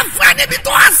ẹ̀tọ́ rẹ̀ fún ẹni bí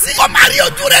tó wá sí. ó máa rí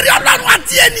ojú rere Ọlọ́run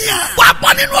àti ènìyàn. wà á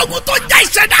bọ́ nínú ogun tó jẹ́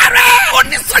ìṣẹ̀dá rẹ̀.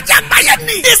 onísọjí àgbáyé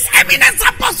ni. His Eminence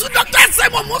Apostle Dr.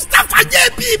 S.M.O. Mustapha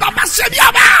J.P.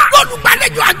 BabaSebioba.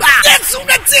 olùgbàlejò àgbà. Jésù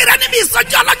retí rẹ níbi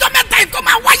ìsọjí ọlọ́jọ́ mẹ́ta ètò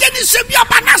máa wáyé ní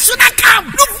Sebioba National Camp.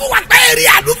 lùfùwàpẹ́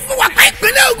èrìà lùfùwàpẹ́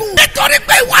ìpínlẹ̀ Ògùn. nítorí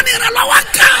pé ìwọ ni ìrànlọ́wọ́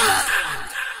kan.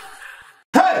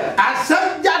 àṣẹ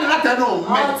jáde látẹnu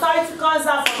mi. Authority comes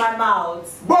out from my mouth.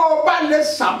 bó o bá lè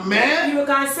sàmẹ́. You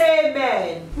can say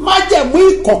amen. májẹ̀mú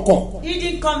ìkọ̀kọ̀.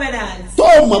 Hidden covenant. tó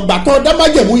o mọ̀ gbà tó o dá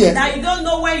májẹ̀mú yẹn. That you don't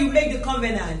know when you make the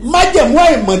covenant. májẹ̀mú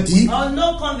àìmọ̀dí. Or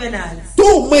no covenant. tó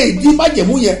o mọ ìdí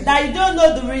májẹ̀mú yẹn. That you don't know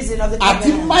the reason of the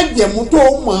àti covenant. májẹ̀mú tó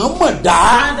o mọ̀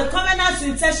dá. And the covenants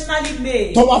you intentionally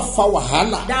made. tó wá fa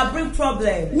wàhálà. That bring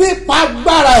problem. nípa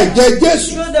agbára ẹ̀jẹ̀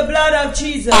Jésù. Through the blood of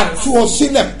Jesus. àtú ọ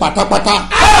sílẹ̀ pátápátá.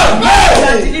 You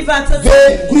are delivered ve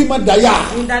totally. kurimandaya.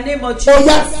 In the name of ó Jesus.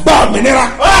 yá gba òmìnira.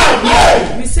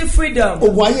 Receive freedom.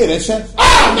 ogun ayé rẹ ṣẹ.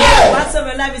 Parts of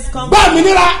your life is gba conquered.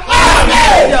 òmìnira.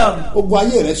 Freedom. ogun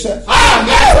ayé rẹ ṣẹ.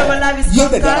 Parts of your life is yóò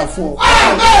dẹ̀ dára conquered. fún ọ.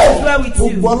 It's well with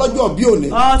gbogbo you. ọlọ́jọ́ bí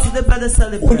òní. All to the brother ó ní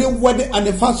celebrate. wedding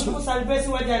anniversary. People celebrate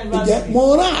wedding ǹjẹ́ anniversary.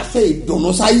 mo rán àṣẹ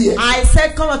ìdùnnú sáyé ẹ̀. I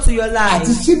said come unto your life.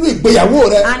 àti sínú ìgbéyàwó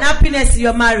rẹ. And happiness in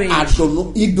your marriage.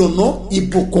 ìdùnnú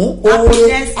ìbùkún oore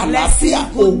Happiness, àlàáfíà blessing,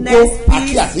 ògo goodness,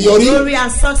 àti peace, àṣeyọrí. àṣeyọrí. glory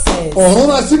and success. ọ̀run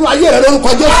náà sínú ayé rẹ lórúkọ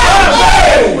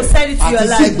Jésù. We will send it to your àti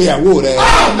sí life. ìgbéyàwó rẹ.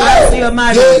 To your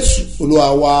marriage. Jésù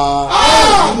Olúwa wa.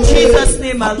 In Jesus'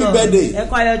 name, my Happy Lord. birthday Ẹ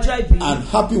kú ayọ̀jọ́ ìbí. and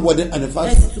happy wedding Ẹ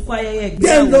anniversary. sì tún kú ayẹyẹ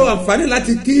díẹ̀ ń lo ìgbéyàwó. àǹfààní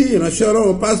láti kí ìránṣẹ́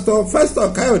ọlọ́run pásítọ̀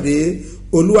Festus Káyọ̀dé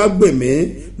Olúwàgbèmí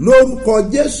lórúkọ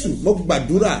Jésù mo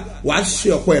gbàdúrà wàá ṣe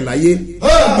ọ̀pọ̀ ẹ̀ láyé.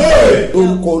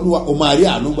 lórúkọ Olúwa o máa rí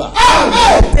àánú gbà.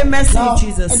 Say mercy in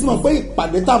Jesus' ẹ ti mọ̀ name. pé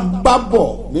ìpàdé tá à ń bá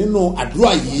bọ̀ nínú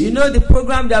àdúrà yìí. You know the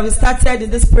program that we started in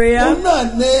this prayer òun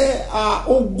náà ní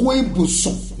ogun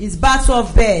ibùsùn. is battle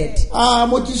of bed.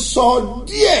 mo ti sọ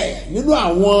díẹ̀ nínú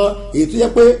àwọn èyí tó yẹ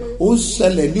pé ó ń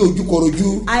ṣẹlẹ̀ ní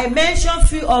ojúkorojú. I mentioned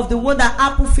few of the one that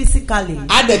happen physically.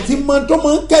 a dẹ̀ ti mọ tó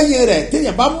máa ń kẹ́yìn rẹ̀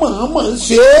téèyàn bá mọ̀ ń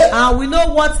ṣe é. And we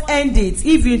know what end it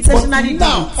if you intentionally do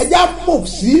now ẹ it. já move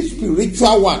sí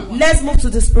spiritual one. Let's move to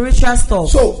the spiritual stuff.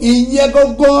 so ìyẹn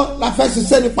gangan la fẹ́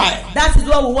ṣiṣẹ́ nípa ẹ̀. That is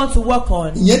what we want to work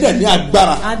on. ìyẹn dẹ̀ ní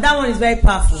agbára. And that one is very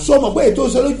powerful. so mọ̀ pé ètò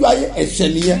ìṣẹ́ lójú ayé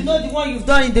ẹ̀ṣẹ̀ nìyẹn. You know the one you've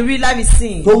done in the real life is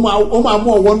sin. ó máa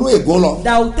mú ọwọ́ inú ègún lọ.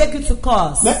 That will take you to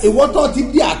cause. ìwọ tó ti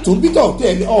di àtúnbítọ̀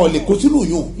tẹ̀ ọ̀ lè kó sínú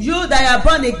yùn. You that are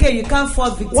born again, you can't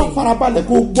fall wọ́n victim. farabalẹ̀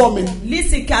kó gbọ́ mi.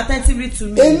 Listen attentively to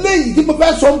me. eléyìí tí mo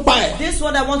fẹ́ sọ ń pa ẹ̀. This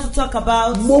one I want to talk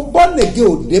about. mo bọ́ nìgé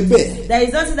òde bẹ́ẹ̀. There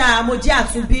is nothing that Amoji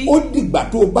Atubi ó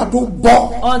dìgbà tó o bá tó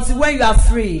bọ́. until when you are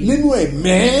free nínú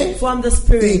ẹ̀mẹ́. from the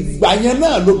spirit. ìgbà yẹn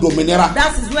náà ló dòmìnira.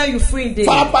 That is when you free indeed.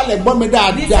 farabalẹ̀ gbọ́ mi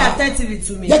Listen dáadáa. attentively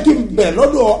to me. jẹ́ kí n bẹ̀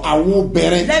lọ́dọ̀ àwọn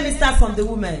obìnrin. Let me start from the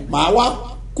women. màá wá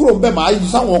kúrò nbẹ màá yí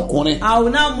sáwọn ọkùnrin. I will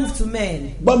now move to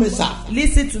men. gbọ́ mi sà.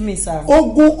 Listen to me, sir.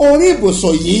 ogun orí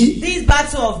ibùsùn yìí. This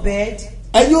battle of bed,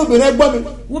 ẹ̀yin obìnrin gbọ́ mi.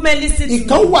 women listen to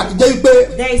ìkan me. wà tó jẹ́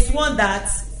pé There is one that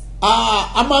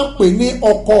a máa ń pè ní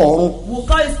ọkọ ọ̀run. we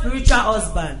call it spiritual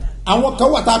husband. àwọn kan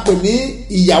wà tá a pè ní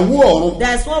ìyàwó ọ̀run.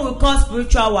 There is one we call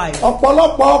spiritual wife.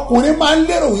 ọ̀pọ̀lọpọ̀ ọkùnrin máa ń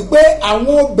lérò wípé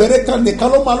àwọn obìnrin kan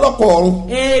nìkan ló máa lọ́kọ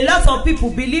ọ̀run. A lot of people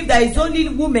believe that it's only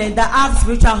women that have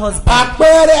spiritual husband.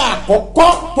 àpẹẹrẹ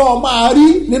àkọ́kọ́ tó o máa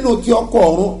rí nínú ti ọkọ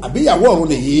ọ̀run àbí ìyàwó ọ̀run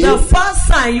nìyí. The first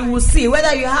sign you will see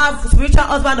whether you have spiritual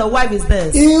husband or wife is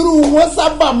this. irú wọn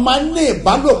sábà máa ń ní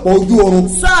ìbálòpọ̀ ojú oorun.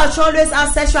 Such always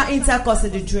have sexual intercourse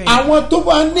in the dream. àwọn tó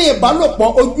bá ní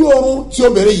ìbálòpọ̀ ojú oorun tí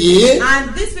obìnrin yìí.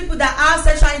 And these people that have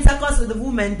sexual intercourse with the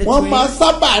woman, the wọ́n máa dream,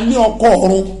 sábà ní ọkọ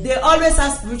ọ̀run. they always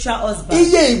have spiritual husband.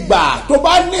 iye ìgbà tó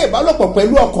bá ní ìbálòpọ̀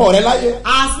pẹ̀lú ọkọ rẹ láyé.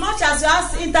 As much as you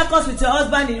have intercourse with your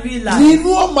husband in real life, nínú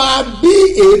ó máa bí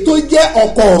èyí tó jẹ́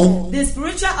ọkọ ọ̀run. the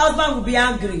spiritual husband will be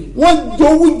angry. wọ́n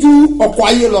jowú ju ọkọ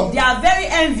ayé lọ. They are very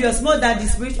envious more than the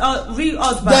spiritual real jẹ́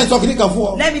husband. sọ kìnnìkan fún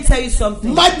ọ. Let me tell you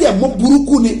something. májẹ̀mú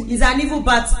burúkú ni. It's an evil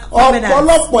bat covenant.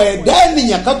 ọ̀pọ̀lọpọ̀ ẹ̀dá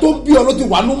ènìyàn kan tó bí ọ ló ti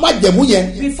wà nú májẹ̀mú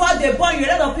yẹn. Before they born you,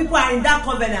 a lot of people are in that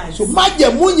covenant. so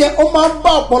májẹ̀mú yẹn ó máa ń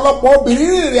bá ọ̀pọ̀lọpọ̀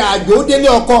obìnrin rìnrìn àjò délé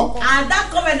ọkọ. And that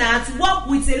covenant work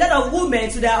with a lot of women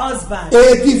to their husband.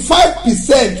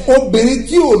 85% obìnrin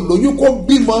tí ò lóyún kó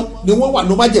bímọ ni wọ́n wà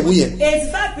nú májẹ̀mú yẹn.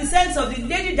 85% of the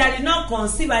lady that did not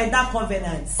conceive are in that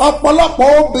covenant.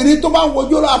 ọ̀pọ̀lọpọ̀ obìnrin tó bá ń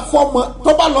wojú ra fọ́mọ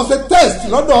tó bá lọ ṣe test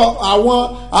lọ́dọ̀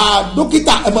àwọn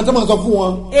dókítà ẹ̀mọ́ tó máa sọ fún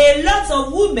wọn. A lot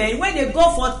of women when they go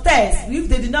for test if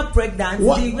they did not pregnant,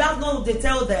 What? they have no they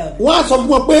tell them. wọ́n á sọ fún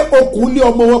wọn pé okùn lé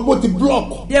ọmọ wọn kó ti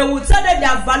block. They will tell them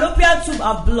their fallopian tube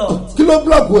are blocked. kí ló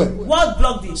block ẹ̀. What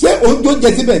blocked it? ṣé òjò ń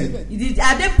jẹ síbẹ̀ ni.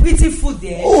 Are they pretty food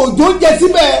there? òjò ń jẹ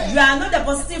síbẹ̀. You are not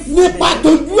depositing food nípa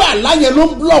there. tójú àlá yẹn ló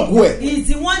ń block ẹ̀. It's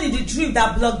the one in the dream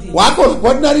that blocked it. wàá kò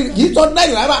ordinary kì í sọ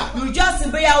ordinary rárá. You just say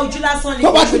bóyá ojú lásán ni.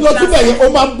 tó bá ti lọ síbẹ̀ yẹn ó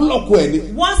máa ń block ẹ̀ ni.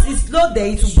 Once it's slow there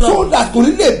it will block. so that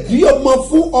torí lè bí ọmọ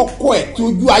fún ọkọ ẹ̀ tí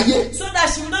ojú ayé. So that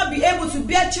she will not be able to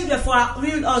bear children for her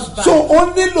real husband. so ó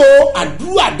nílò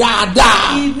àdúrà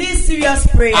dáadáa. He needs serious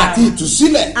prayer àti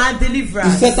ìtúsílẹ̀. and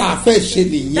deliverance. iṣẹ́ tá a fẹ́ ṣe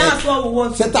nìyẹn. That's what we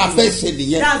want to iṣẹ́ tá a fẹ́ ṣe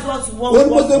nìyẹn. That's what we want wọ́n to ní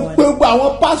mo work ṣe on. pé gbogbo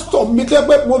àwọn pásítọ̀ mi tẹ́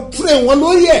pé mo train wọn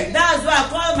lórí ẹ̀. That's why I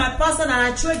call my pastor and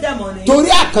I trade them on it. torí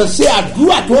àkànṣe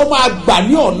àdúrà tí wọ́n máa gbà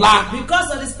ní ọ̀la. Because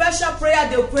of the special prayer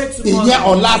they will pray tomorrow. ìyẹn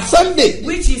ọ̀la Sunday.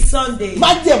 Which is Sunday.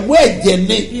 májẹ̀mú ẹ̀jẹ̀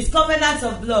ni. His covenant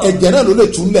of blood. ẹ̀jẹ̀ náà ló lè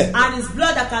túlẹ̀. And his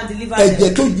blood that can deliver ẹ̀jẹ̀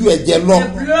them. tó ju ẹ̀jẹ̀ lọ.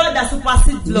 The blood that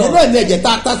supersedes ìyẹn blood. náà ni ẹ̀jẹ̀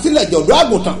tá a ta sílẹ̀ ẹ̀jẹ̀ ọ̀dọ́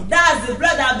àgùntàn. That's the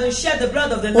blood that has been shed, the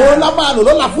blood of the òun lá Lamb. máa lò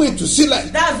lọ́la fún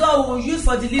ìtúsílẹ̀. That's what we will use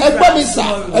for deliverance ẹgbẹ́ mi sà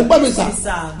tomorrow. ẹgbẹ́ mi sà Yes,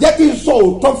 sir. jẹ́ kí n sọ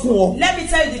òótọ́ fún ọ. Let me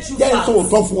tell you the truth jẹ́ n facts. sọ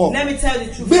òótọ́ fún ọ. Let me tell you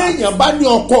the truth bí facts. èèyàn bá ní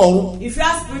ọkọ ọ̀run If you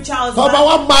have spiritual tó bá husband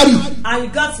wá mari and you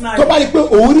got tó married bá rí i pé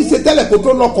òun rí ṣe tẹ́lẹ̀ kó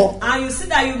tó lọ́kọ. and you see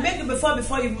that you make it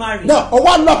before you marry náà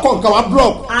ọwọ́ lọ́kọ nǹkan wá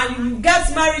block. and you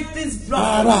get married things block.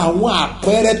 ara àwọn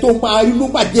àpẹẹrẹ tó máa rí ló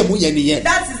máa jẹ̀mú yẹn nìyẹn.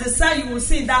 That is the sign you will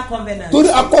see in that covenant. torí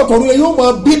akọ́tọ̀run yẹn yóò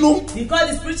máa bínú. Because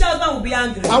the spiritual husband will be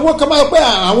angry. àwọn àwọn kan máa pẹ́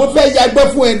àwọn fẹ́ ya ẹgbẹ́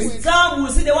fún ẹni. Some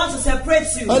will see they want to separate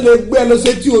you. wọ́n lè gbé ẹ lọ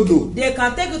sétí odò. They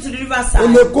can take you to the riverside. o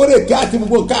lè kórè kí àti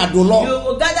gbogbo nǹkan àdùn lọ. You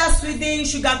will gather sweeting,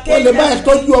 sugar o cane. lè máa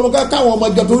tọ́jú ọmọ káwọn ọmọ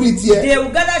jọ torí tiẹ̀. They will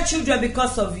gather children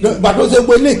because of you. gbàtọ́ ṣe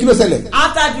gbé ilé ìkíló ṣẹlẹ̀.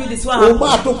 After doing this, what o happens?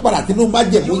 máa tó padà tínú má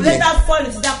jẹ̀mú You will jẹ. later fall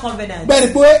into that covenant.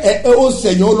 bẹ́ẹ̀ni pé o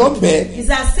sẹ̀yìn o lọ bẹ́ẹ̀. It's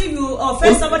as if you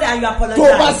offend somebody and you apologize. tó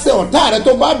o bá ṣe ọ̀tá rẹ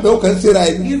tó bá bẹ̀ o kàn ń ṣera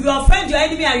ẹni. If you offend your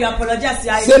enemy and you apologize,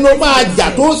 ṣe ló máa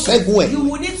jà tó ṣẹ́gun ẹ̀. you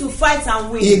will need to fight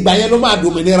and win. ìgbà yẹn ló máa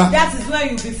dòmìnira. That is when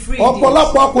you be free.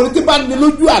 ọ̀pọ̀lọpọ̀ ọkùnrin tí bá ní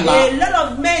lójú àlá. A lot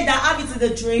of men that have it in the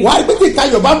dream. wàá rí pé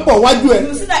káyọ̀ bá ń bọ̀ wájú ẹ̀.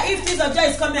 You see that if things of joy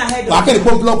is coming ahead of wàá kẹ́ni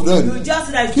pé búlọ̀kù náà you ni. just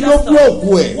see that it's kí ló just búlọ̀kù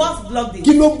ẹ̀. what blocked it?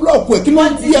 kí ló búlọ̀kù ẹ̀ kí ló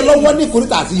ń di ẹ lọ́wọ́ ní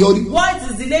ìkórìtà àṣeyọrí. What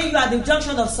is delaying you at the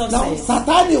junction of success?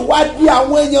 Sátánì wá di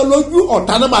àwọn èèyàn lójú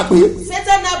ọ̀tá náà máa pè é.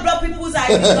 Satan now brought people's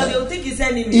eyes because they will think he's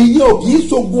enemy. ìyẹn ò kì í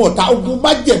ṣogun ọ̀tá ogun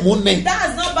májẹ̀mú ni. That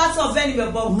is not battle of enemy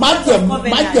but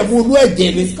májẹ̀mú inú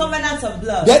ẹ̀jẹ̀ ni. it's covenant of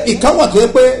blood. ìkáwọ̀ tó yẹ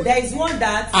pé There is one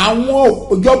that àwọn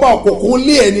ìjọba òkùnkùn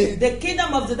lé ẹ ni. the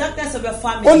kingdom of the darkness of your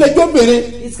family. ó lè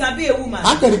jóbìnrin. It can be a woman.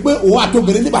 a kàn ní pé òun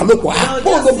àtòbìnrin níbà ló pọ̀ á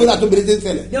kó lóbìnrin àtòbìnrin ti ń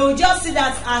ṣẹlẹ̀. They will just see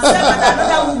that herself and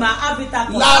another woman have it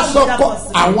happen. lásọkọ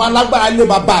àwọn alágbára ilé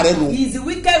bàbá rẹ nù. He is the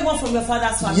wicked one from your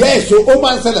father's family. yẹ́sọ ó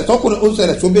máa ń ṣẹlẹ̀ tọkùnrin ó ń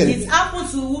ṣẹlẹ̀ sóbìnrin. It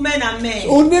happens to women and men.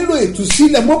 o nílò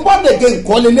ìtúsílẹ̀ mo bọ́ dẹ̀gẹ̀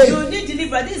nǹkan lélẹ́yìn. You need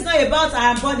deliverance. This is not about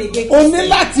I am born again. o ní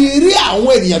láti rí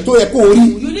àwọn ènìyàn tó yẹ kó o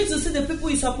rí. You need to see the people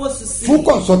you're supposed to see. fún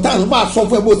consultant máa sọ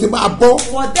fún ẹ bó ti máa bọ́.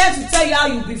 For them to tell you how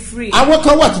you be free. àwọn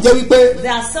kan wà tó jẹ́ wípé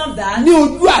There are some that ní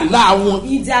ojú àlá wọn.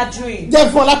 in their dream.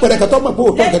 jẹ́ fún ọlápẹ̀rẹ̀ kan tó mọ̀ pé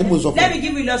òótọ́ nǹkan ni mo sọ fún Let ẹ. me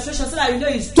give you illustration so that you know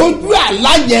it's tójú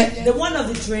àlá yẹn the one of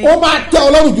the dream. ó máa tẹ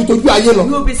ọlọ́run ju tójú ayé lọ.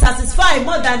 You will be satisfied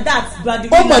more than that. But the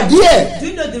ó mọ̀ díẹ̀ do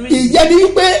you know the reason? ìyẹn ni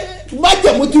wípé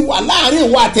májẹ̀mú ti wà láàrin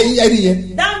ìwà àtẹ̀yìn ẹni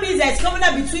yẹn. That means there is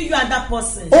covenant between you and that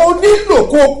person. o nílò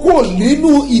kó kó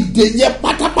nínú ìdè yẹn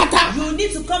pátápátá. You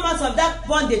need to come out of that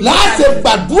bondage. láti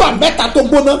gbàdúrà mẹ́ta tó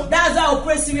gbóná. That's why I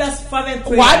pray serious fervent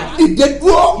prayer. wàá dìde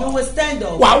dúró. You will stand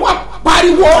up. wàá wá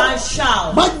pariwo. And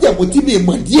shout. májẹ̀mú tí mi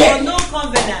mọ̀ díẹ̀. For no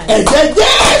covenant. ẹ̀jẹ̀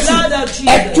Jésù Lord of Jesus.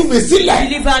 ẹ tú mi sílẹ̀.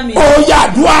 Deliver me. ó yá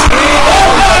àdúrà.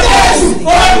 orúkọ Jésù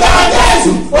orúkọ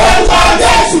Jésù orúkọ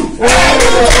Jésù.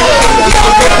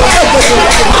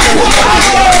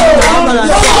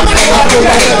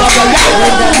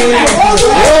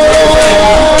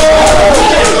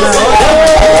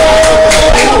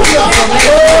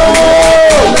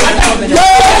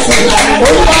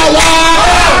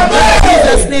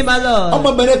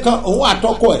 ọmọbìnrin kan òun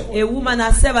àtọkọ ẹ̀. A woman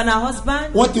herself and her husband.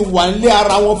 wọ́n ti wà nílé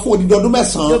ara wọn fún odidi ọdún They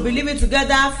mẹ́sàn-án. will be living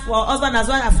together for husband as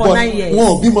well for but 9 years. wọn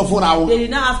ò bímọ fúnra wọn. They did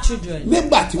not have children.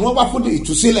 nígbà tí wọ́n wá fún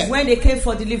ìtúsílẹ̀. When they came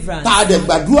for deliverance, tá a dẹ̀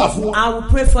gbàdúrà fún wọn. I will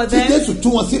pray for tí them. Jésù tú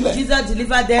wọn sílẹ̀. Jesus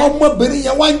delivered them. ọmọbìnrin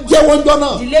yẹn wá ń jẹ́wọ́ jọ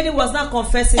náà. The lady was not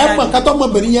confessing ẹ mọ̀ that. nǹkan tó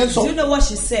ọmọbìnrin yẹn sọ. Do you know what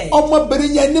she said?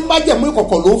 ọmọbìnrin yẹn ní májẹ̀mú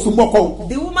ìkọ̀kọ̀ ló fi mọ́kọ.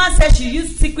 The woman said she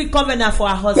used secret covenant for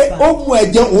her pé husband. ó mu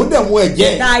ẹ̀jẹ̀ òun dẹ̀ mu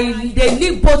ẹ̀jẹ̀. That they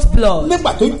leak both blood.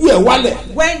 nígbà tó ju ẹ̀ wálẹ̀.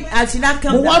 When as she now mo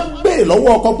came wá down, béèrè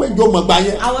lọ́wọ́ ọkọ pé njó mọ̀ gbà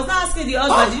yẹn. I was not asking the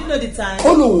husband, do you know the time?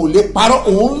 ó lóun ò lè parọ́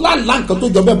òun lálá nǹkan tó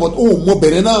jọ bẹ́ẹ̀ bọ̀ òun mọ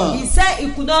bẹ̀rẹ̀ náà. He said he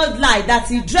could not lie, that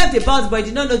he dreamt about but he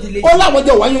did not know the lady. ó láwọn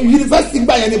jẹ́ wáyé yunifásitì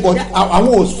gbà yẹn ni bọ̀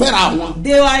àwọn ò fẹ́ra àwọn.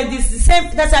 They were in the same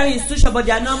tertiary institution but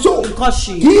they are not in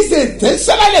courtship. kì í ṣe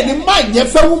tẹ́sánálẹ̀ ni máa yẹn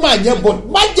fẹ́ wú máa yẹn bọ̀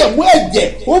má jẹ̀mú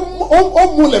ẹ̀jẹ̀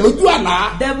ó múlẹ̀ lójú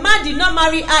àlá. The man did not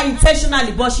marry her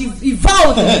intentionally but she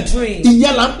vowed in the dream.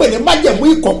 ìyẹn là ń pè ní má jẹ̀mú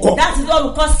ìkọ̀kọ̀. That is what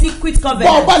we call secret bọ́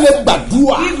covenant. ọba lè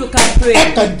gbàdúrà If you can pray,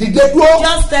 ẹ kàn dìde dúró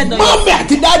just stand on mọ́mí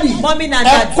àti dádì Mommy and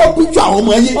ẹ daddy. kó píjọ àwọn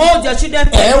ọmọ yín Hold your children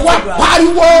to ẹ the wá program.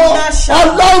 pariwo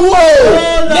ọlọ́run o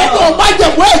nínú má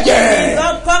jẹ̀mú ẹ̀jẹ̀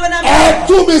God covenant. ẹ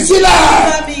tú mi sílẹ̀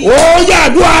ó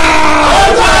yàdúrà.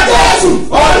 orúkọ Jésù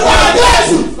orúkọ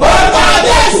Jésù orúkọ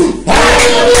Jésù.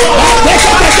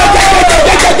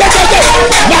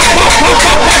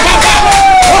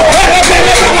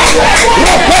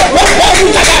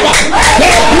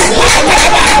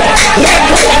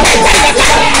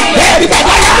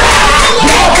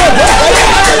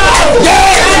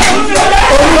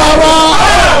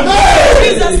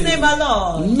 Jesus name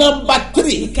alone. Number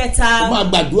 3 Ìkẹta. ó máa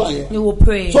gbàdúrà yẹn. You will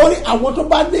pray. sórí àwọn tó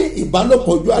bá ní ìbálòpọ̀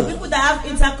ojú The àlá people that have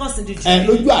intercourse in the ẹ dream,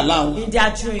 lójú àlá wọn in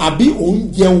their dream, àbí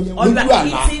òun jẹun or you lójú are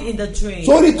àlá eating in the dream.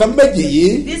 sórí kan méjì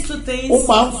yìí These two ó things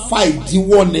máa ń fa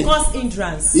ìdíwọ́ ni. cause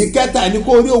hindrance. ìkẹta ni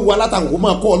kó rí òwú alátakò kó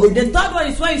máa kọ́ ọ lójú. The third one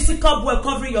is when you see cobweb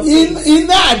covering your face.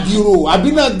 iná àdìrò àbí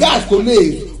iná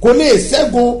gáàsì kò lè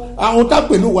ṣẹ́gun àwọn tá a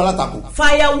pè ní wàhálà tako.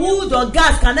 Firewood or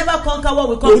gas can never conquer what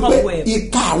we call cobweb.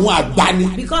 ìka àwọn àgbà ni.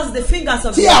 Because the fingers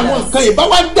of tí the àwọn others. nǹkan ìbá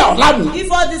wa ń dà ọ́ láàmú.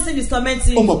 If all this thing is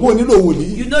tormenting o mọ̀ pé o nílò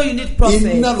wòlíì. you know you need prophet.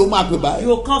 iná ló máa pè báyìí. You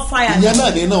will call fire. ìyẹn náà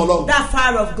ní iná Ọlọ́run. That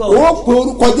fire of God. o pe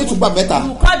orúkọ Jésù gbà mẹ́ta. You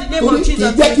will call the name of Jesus.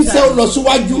 torí kì í jẹ́ kí iṣẹ́ ó lọ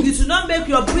síwájú. You should not make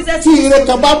your business. tí ire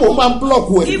kan bá bò ó máa ń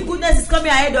búlọ̀kù ẹ̀. If goodness is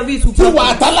coming ahead of it, tí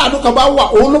wàá tálà àánú kan bá wà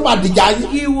òun ló máa dìjà yín.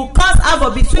 he will cause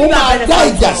havoc between you and dá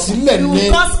ìjà sílẹ̀ you ní.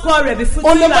 will cause quarrel between ó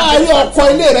you lè and máa rí ọkọ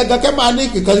ilé rẹ̀ gẹ́gẹ́ máa ní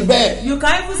kíkan bẹ́ẹ̀. you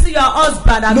can even see your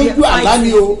husband and lójú àlá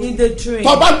ni o. in the dream.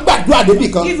 tó bá gbàdúrà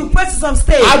débì kan. If you pray to some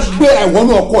stage. á gbé ẹ̀wọ̀n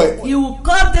ọkọ ẹ̀. he will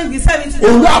come take himself into the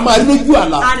òun á máa rí lójú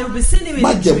àlá. and he will be seen him in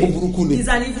má the jẹ́ dream. búburú ni. He's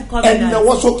an evil covenant.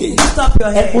 ẹnáwó sókè. Lift up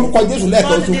your head. orúkọ Jésù lẹ́ẹ̀kan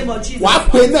Call the tó name of Jesus. wàá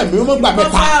pe náà mi ó gbà mẹ́ta.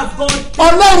 Fire of God.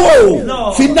 Ọlọ́run o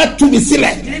Lord. fi iná tú mi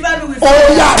sílẹ̀. Deliver me with ó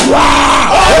yá wá.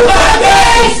 Orúkọ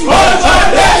Jésù, orúkọ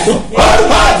Jésù,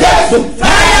 orúkọ Jésù.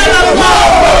 Fire of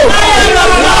God, fire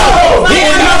of God,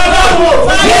 fire of God,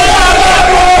 fire of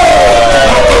God.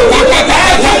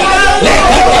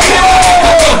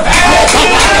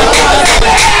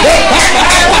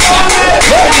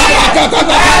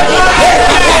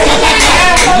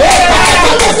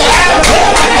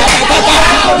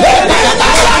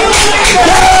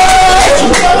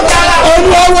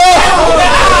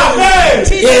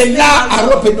 Ela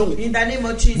aropenu. In the name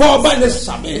of Jesus. Bọ́ọ̀bá lè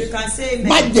sàmì. You can say amen.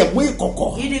 Má jẹ̀mú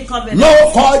ìkọ̀kọ̀. Hidden covenant.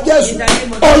 Lórúkọ Jésù. In the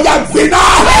name of Ọ̀yà gbiná.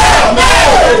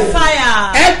 Fire.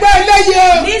 Ẹgbẹ́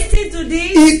eléyìí. Listen to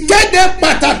this. Ìkéde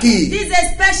pàtàkì. This is a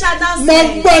special Mo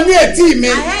announcement. gbọ́ ní etí mi.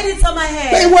 I heard it on my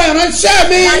Pé head. ìwọ ìránṣẹ́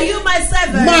mi. And you, my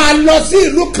servant, Máa lọ sí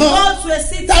ìlú kan. go to a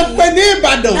city Tá a pè ní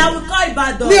Ìbàdàn. that we call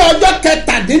Ibadan. Ní ọjọ́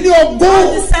kẹtàdínlógún.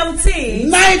 On the 17th,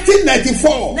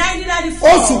 1994. 1994.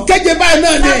 Oṣù keje báyìí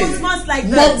náà ni. 7 months like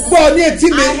Mo this. gbọ́ ní etí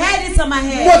mi. I heard it on my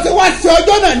head. Mo ti wá sí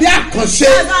ọjọ́ náà ní àkànṣe.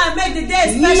 That's how I make the day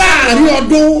special. Láàárín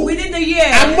ọdún. Within the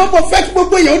year. Àmọ́ mo fẹ́ kí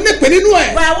gbogbo èèyàn nípe nínú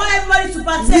ẹ̀. But I want everybody to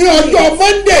partake Ní in ọjọ́ it.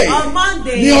 Monday. On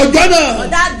Monday. Ní ọjọ́ náà. On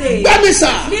that day.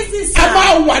 Gbẹ́mísà. Listen, sir. A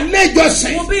máa wà ní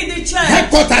ìjọsìn. We'll be in the church.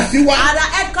 Headquarters sí wa. At the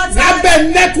headquarters. Lábẹ́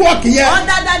nẹ́tíwọ̀kì yẹn.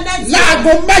 Under the network.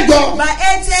 Láago mẹ́jọ. By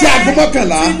 8 sí aago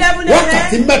mọ́kànlá. to 11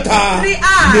 Wákàtí mẹ́ta. 3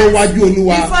 hours. Níwájú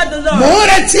Olúwa. Before the Lord. Mò ń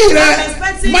retí rẹ. I'm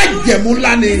expecting Má you. jẹ̀mú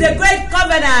ńlá ni. It's a great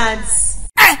covenant.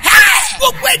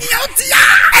 Gbogbo ènìyàn ti yá.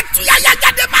 Ẹ̀túyàyà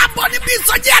jáde máa bọ̀ níbi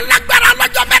ìsọjí alágbára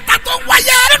lọ́jọ́ mẹ́ta tó ń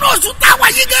wáyé. Nínú oṣù táwa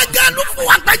yìí gángan ló fún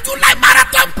wa pé July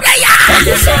marathon prayer.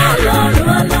 Òjíṣẹ́ Ọlọ́run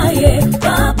aláyé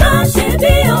bàbá ṣe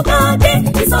bí ọba dé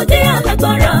ìsọjí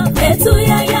alágbára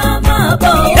ẹ̀túyàyà máa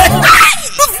bọ̀.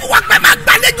 Ló fún wa pé máa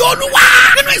gbàlejò Olúwa.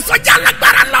 Nínú ìsọjí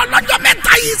alágbára lọ́jọ́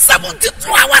mẹ́ta yìí 72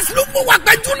 hours ló fún wa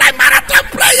pé July marathon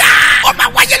prayer. Ó máa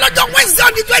wáyé lọ́jọ́ Wednesday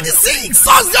on the 26,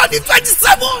 Thursday on the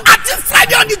 27, àti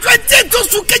Friday on the 28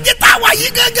 oṣù keje táwa yìí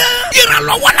gángan.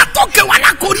 Ìrànlọ́wọ́ la tó kẹwàá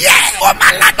la kò rí ẹ̀. Ó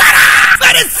máa lágbára.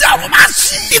 Fèrèsé ọ̀run máa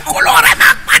ṣí. Ìkólọ́ rẹ̀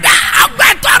máa padà. Ọgbà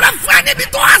ẹ̀tọ́ rẹ̀ fún ẹ níbi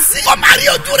tó wá sí. Ó máa rí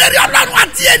ojú rere Ọlọ́run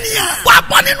àti ènìyàn. Wà á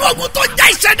bọ́ nínú ogun tó já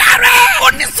ìṣẹ̀dá rẹ̀.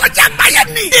 Onísọjí àgbáyé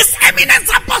ni. His Eminence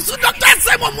Apostle Dr.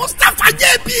 S.M. Mustapha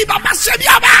J.P.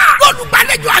 BabaSebioba.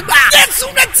 Olùgbàlejò àgbà. Jésù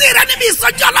retí rẹ̀ níbi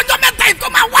ìsọjí ọlọ́jọ́ mẹ́ta ètò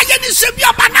máa wáyé ní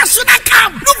Sebioba National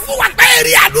Camp. Lùfúwàpẹ́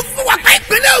èrìà Lùfúwàpẹ́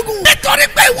ìpínlẹ̀ Ògùn. Nítorí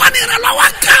pé ìwọ ni ìrànlọ́wọ́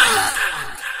kan.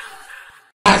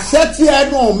 Àṣẹ tí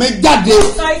ẹnu mi jáde.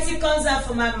 Authority comes out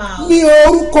from my mouth. Ní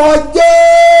orúkọ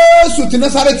Jésù ti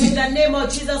Násárẹ́tì. In the name of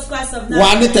Jesus Christ of Wà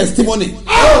á ní Nazareth. testimony.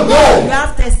 You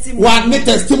have testimony. Wà á ní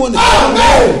testimony. You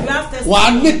have testimony. Wà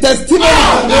á ní testimony.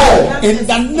 In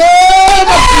the name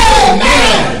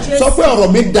of Jesus. Sọ pé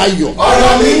ọ̀rọ̀ mi dayọ̀.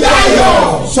 Ọ̀rọ̀ mi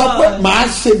dayọ̀. Sọ pé màá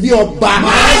ṣe bí ọba.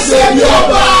 Màá ṣe bí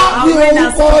ọba. Ní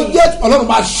orúkọ Jésù Ọlọ́run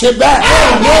máa ṣe bẹ́ẹ̀.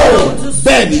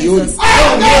 Bẹ́ẹ̀ ni yóò rí.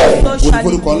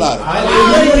 Olùkórúkọ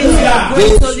láàrin.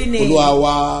 Jésù Olúwa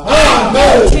wa.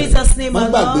 Jesus name Má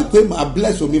gbàgbé alone. pé màá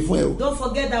bless omi fún ẹ o. Don't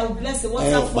forget that I will bless the Ẹ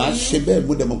water for màá you. ṣe bẹ́ẹ̀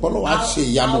mo dẹ̀ mọ̀ pọ́nlọ́ wàá ṣe I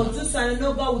ìyanu. will do so and I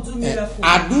know God will do miracle.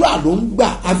 Àdúrà ló ń gbà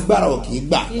agbára ò kì í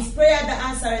gbà. His prayer that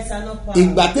answers are not power.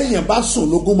 Ìgbà téèyàn bá sùn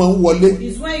lógún máa ń wọlé.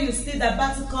 It's when you see that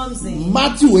battle comes in.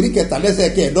 Matthew orí kẹta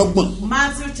lẹ́sẹ̀ kẹẹ̀ẹ́dọ́gbọ̀n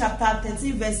Matthew chapter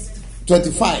 13 verse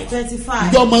 25.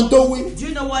 25. Ìjọ máa ń tó wí. Do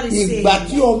you know what it Ìgbà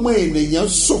says? tí ọmọ ènìyàn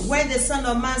sùn When the son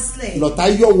of man slept, lọ́tà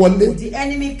yọ wọlé the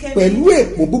enemy came pẹ̀lú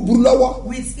èpò búburú lọ́wọ́.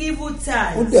 with evil Ó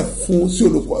ties dẹ̀ fún un sí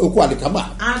oko àlìkámà.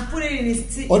 and put it in his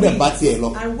teeth. Ó dẹ̀ bá tiẹ̀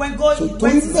lọ. And when God Torí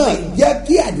went his náà way, jẹ́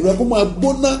kí àdúrà kó máa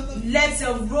gbóná. let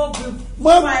your robe be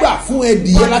Má gbà fún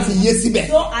ẹdìyẹ láti yé síbẹ̀.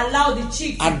 Don't allow the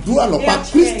chick to Àdúrà lọ́pàá bear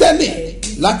Kírísítẹ́nì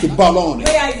children. láti bá Ọlọ́run rẹ̀.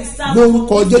 Prayer is served Lórúkọ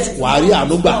for Jésù wàá rí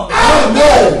àánú gbà.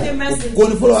 Ògo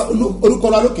ni fún orúkọ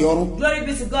Olúwa lókè ọ̀run. Glory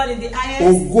be to God in the highest.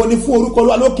 Ògo ni fún orúkọ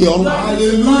Olúwa lókè ọ̀run. Glory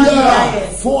be to God in the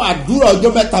highest. Fún àdúrà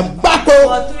ọjọ́ mẹ́ta gbáko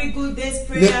For 3 good days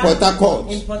prayer. prayer Port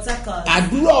Harcourt. in Port Harcourt.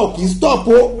 àdúrà ò kì í stop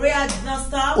o. Prayer did not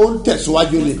stop. ó ń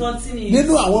tẹ̀síwájú ni. It continues.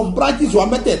 nínú àwọn branches wa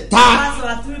mẹ́tẹ̀ẹ̀ta. Part of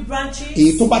our 3 branches.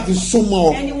 èyí tó bá ti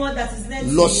súnmọ́ ọ. Anyone that is next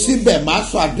lọ to you. síbẹ̀ máa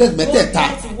sọ address mẹ́tẹ̀ẹ̀ta.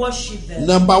 Go there to worship them.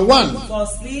 Number 1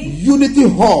 Firstly, Unity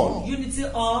Hall Unity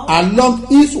Hall along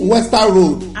East Western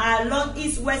Road along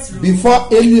East West Road before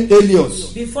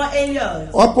Elios before Elios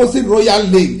opposite Royal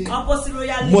Lake opposite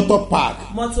Royal Lake Motor Park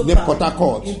ní Port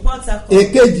Harcourt. in Port Harcourt.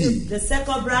 Èkejì The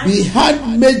second branch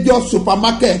behind Major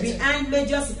Supermarket behind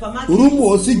Major Supermarket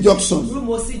Rumuosi Junction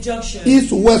Rumuosi Junction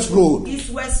East West Road East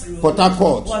West Road Port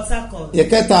Harcourt. Port Harcourt.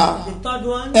 Ìkẹta The third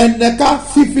one Eneka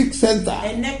Civic Center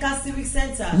Eneka Civic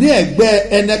Center ní ẹ̀gbẹ́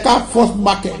Eneka First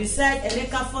Market beside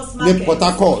Eneka First ní Market Port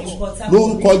Harcourt. in Port Harcourt.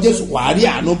 Lórúkọ Jésù wàárí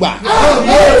àánú gbà.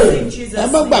 In Jesus' ẹ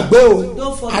má name. gbàgbé o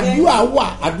Don't forget. àdúrà wà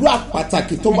àdúrà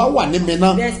pàtàkì tó bá wà ní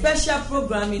Minna There's special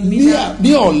program in Mina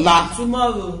ní ọ̀la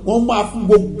tomorrow. wọ́n máa fún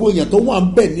gbogbo èèyàn tó wà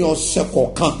ń bẹ̀ ní ọ̀sẹ̀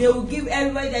kọ̀ọ̀kan. They will give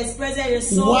everybody that is present a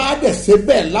soul. wọ́n á dẹ̀ ṣe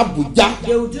bẹ́ẹ̀ l'Abuja.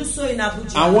 They will do so in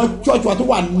Abuja. àwọn church wa tó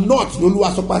wà north lolúwa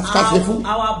sọ pé ká ṣe fún.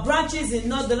 Our branches in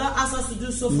North, the Lord asked us to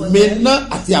do so for Minna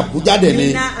àti Abuja dẹ̀ them. ni.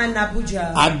 Mina and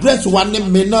Abuja. address wa ní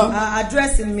Minna Our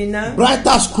address in Mina.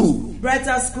 Brighter School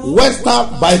Brighter School. Western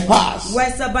Bypass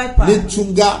Western Bypass. ní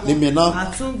Tunga ní Minna.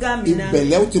 Atunga Mina.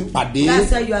 ìbẹ̀lẹ̀ ó ti pàdé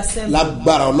That's where you assemble.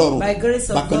 lágbára Ọlọ́run. By grace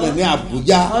of bákan náà God. ní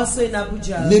Abuja Also in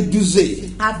Abuja. ní Duze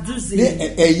At Duze.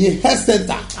 ní ẹ̀yìn health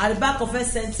center At the back of a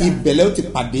center. ìbẹ̀lẹ̀ ó ti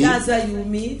pàdé. That's where you will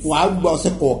meet. wàá gba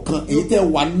ọ̀sẹ̀ kọ̀ọ̀kan èyí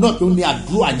tẹ́ wà náà tó ní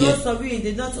àdúrà yẹn. Those of you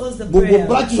did not host the gbogbo prayer.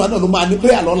 branches wa náà ló máa ní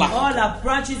prayer lọ́la. All our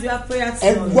branches we have prayer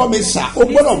ẹ tomorrow. gbọ́ mi sà ó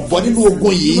gbọ́dọ̀ bọ́ nínú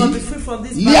ogun yìí. You must be free from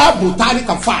this ní battle. ààbò tárí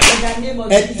kan fà In the name of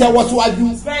ẹ Jesus. tẹ́wọ́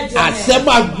síwájú Spread your àṣẹ hand.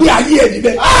 máa gbé ayé ẹ̀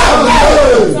níbẹ̀.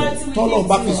 Authority will tọ́lọ̀ give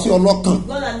bá to fi you. sí ọlọ́kàn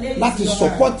God and name láti is your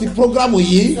sọpọ́tì prógrámù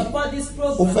yìí. Support this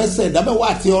ó program. fẹ́ sẹ̀ ìdámẹ́wàá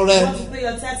àti ọrẹ You want to pay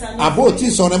your tithes and àbó tí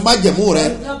ìsọ̀rẹ́ májẹ̀mú rẹ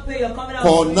you not pay your covenant kọ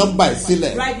offering. nọ́mbà ẹ̀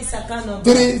sílẹ̀ Write this account number.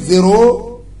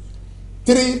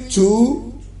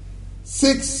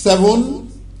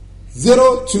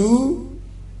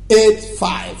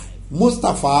 3032670285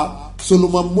 Mustapha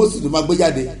Solomon Moses ló máa gbé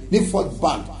jáde ní First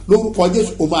Bank lórúkọ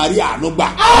Jésù o máa rí àánú gbà.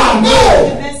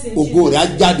 ògo rẹ̀ á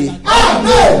jáde.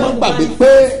 wọ́n gbàgbé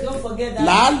pé Don't forget that.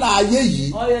 làálàá ayé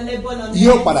yìí All your labor on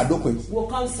yóò hand padà dópin. will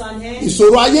come to an end.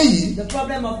 ìṣòro ayé yìí The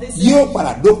problem of this yóò life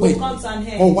padà dópin. will come to an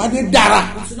end. ọ̀wádé dára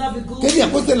It should not be good. kéèyàn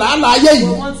kó ṣe làálàá ayé We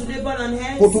yìí want to labor on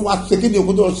hand kó tún wá ṣe kéèyàn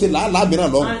kó tún ṣe làálàá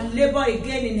mìíràn lọ. and labor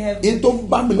again in heaven. èyí tó ń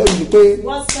bá mi lẹ́rù ni pé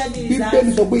What's said is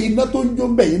bíbélì that sọ pé iná tó ń jó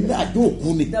ń bẹ̀ yín ní àjò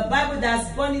òkú ni. the Bible that's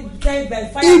burning dead by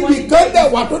fire. ibì burning kan dead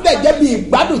dẹ̀ wà tó dẹ̀ jẹ́ bí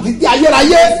ìgbádùn títí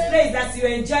ayérayé. this place that you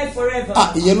enjoy forever.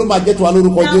 ìyẹn ló máa jẹ́ tiwa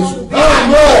lórúkọ That Jésù. will be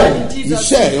in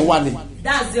Jesus' iṣẹ́ rẹ̀ name. wá ni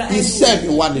That's your iṣẹ́ mi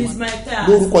wá ni It's my task.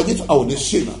 lórúkọ Jésù àwọn ò ní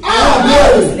ṣìnà.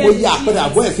 mo ya àpẹẹrẹ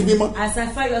àbọ̀ ẹ̀ sí mímọ́. As I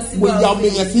find your mo symbol ya of ọmọ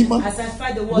faith, yẹn sí mọ́. as I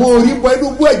find the mo word, rí bọ inú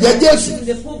bú ẹ̀jẹ̀ Jésù in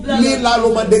the full blood líla of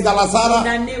lomọdé galasara in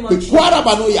the name of ìkú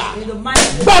àràbànú yà in the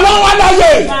mighty gbẹ̀lọ́ wà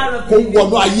láyé power of kó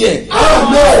wọnú ayé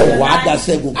ẹ̀ wà á da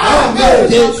ṣẹ́gun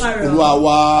Jésù Olúwa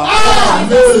wa.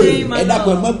 ẹ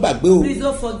dàpọ̀ ẹ má gbàgbé o Please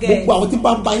don't forget. gbogbo àwọn tí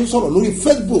bá ń bá yín sọ̀rọ̀ lórí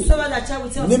Facebook Someone that chat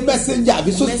with you on ní Facebook, messenger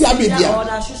àbí social media or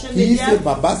that social kì í media. ṣe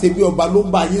bàbá ṣe bí ọba ló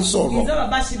ń bá yín sọ̀rọ̀ It's not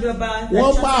about Shibioba.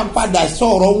 wọ́n máa padà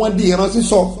sọ̀rọ̀ wọn di ìran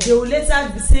sísọ They will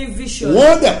later be saying vision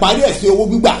wọ́n dẹ̀ parí ẹ̀ sí owó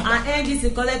gbígbà and end this in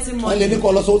collecting wọ́n lè money. ní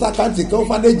kọ́ lọ sọ́wọ́tà káǹtì kan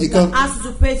fàdéjì kan Ask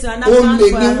you to pay to an ó lè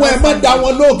ní wọ́n ẹ má da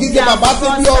wọn lóò kí ṣe bàbá ṣe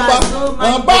bí ọba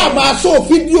bá a máa sọ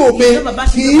fídíò mi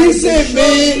kì í ṣe mi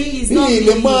ní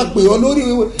ilé máa pè ọ lórí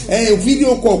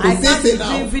fídíò kọ̀ kò I sí ṣe can't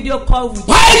náà. do video call with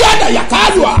you. báyọ̀ àdàyà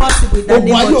káàdùà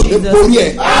ogun ayé òde borí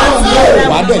ẹ̀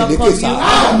wà á dẹ̀ lékè sá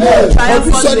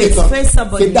ọdún sẹ́ni kan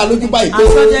ṣe dá lójú báyìí pé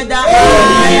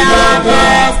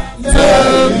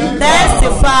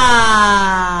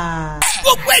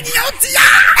gbogbo ènìyàn ti yá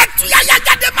ẹtúyà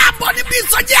yájáde máa bọ̀ níbi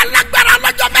ìsọjí alágbára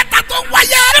ọlọ́jọ́ mẹ́ta tó ń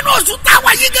wáyé nínú oṣù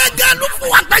táwa yìí gángan ló fún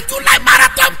wa pé July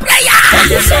marathon prayer.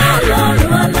 Òṣìṣẹ́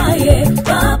Ọlọ́run aláyé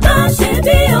bàbá ṣe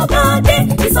bí ọba dé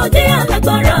ìsọjí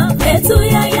alágbára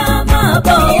ẹtúyàyà máa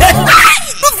bọ̀.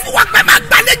 ló fún wa pé máa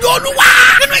gbàlejò Olúwa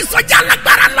nínú ìsọjí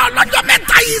alágbára ọlọ́jọ́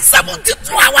mẹ́ta yìí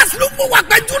 72 hours ló fún wa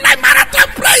pé July marathon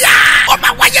prayer. ó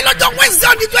máa wáyé lọ́jọ́ Wednesday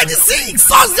on the 26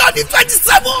 Thursday on the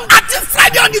 27 àti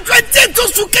Friday on the 28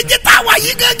 oṣù keje táwa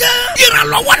yìí gángan.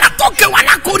 ìrànlọ́wọ́ la tó kẹwàá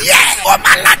la kò rí ẹ̀. ó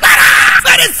máa lágbára.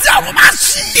 fèrèsé ọ̀run máa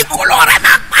ṣí. ìkọlọ́ rẹ̀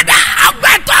máa padà.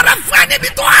 ọgbẹ́ ẹ̀tọ́ rẹ̀ fún ẹ níbi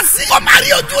tó wá sí. ó máa rí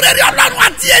ojú rere Ọlọ́run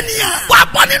àti ènìyàn. wà á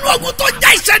bọ́ nínú ogun tó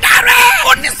jẹ́ ìṣẹ̀dá rẹ̀.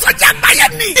 onísọjí àgbáyé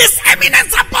ni. His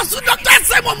Eminence Apostle Dr.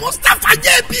 S.M.O. Mustapha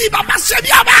J.P.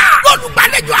 BabaSebioba.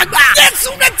 olùgbàlejò àgbà. Jésù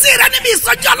retí rẹ níbi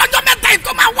ìsọjí ọlọ́jọ́ mẹ́ta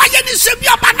ètò máa wáyé ní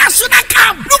Sebioba National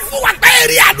Camp. ló fún wa pé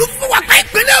èrè àlùf